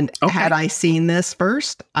 And had I seen this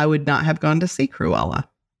first, I would not have gone to see Cruella.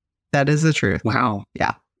 That is the truth. Wow.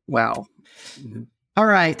 Yeah. Wow. All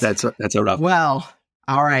right. That's a rough. Well,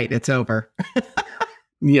 all right. It's over.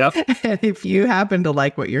 Yep. And if you happen to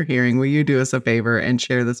like what you're hearing, will you do us a favor and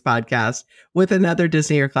share this podcast with another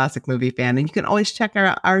Disney or classic movie fan? And you can always check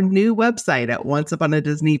out our new website at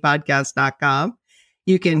onceuponadisneypodcast.com.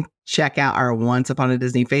 You can check out our Once Upon a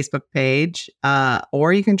Disney Facebook page,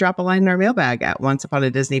 or you can drop a line in our mailbag at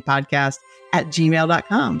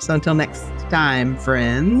onceuponadisneypodcast@gmail.com. So until next time,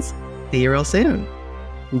 friends, see you real soon.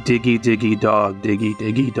 Diggy, diggy dog, diggy,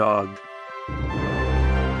 diggy dog.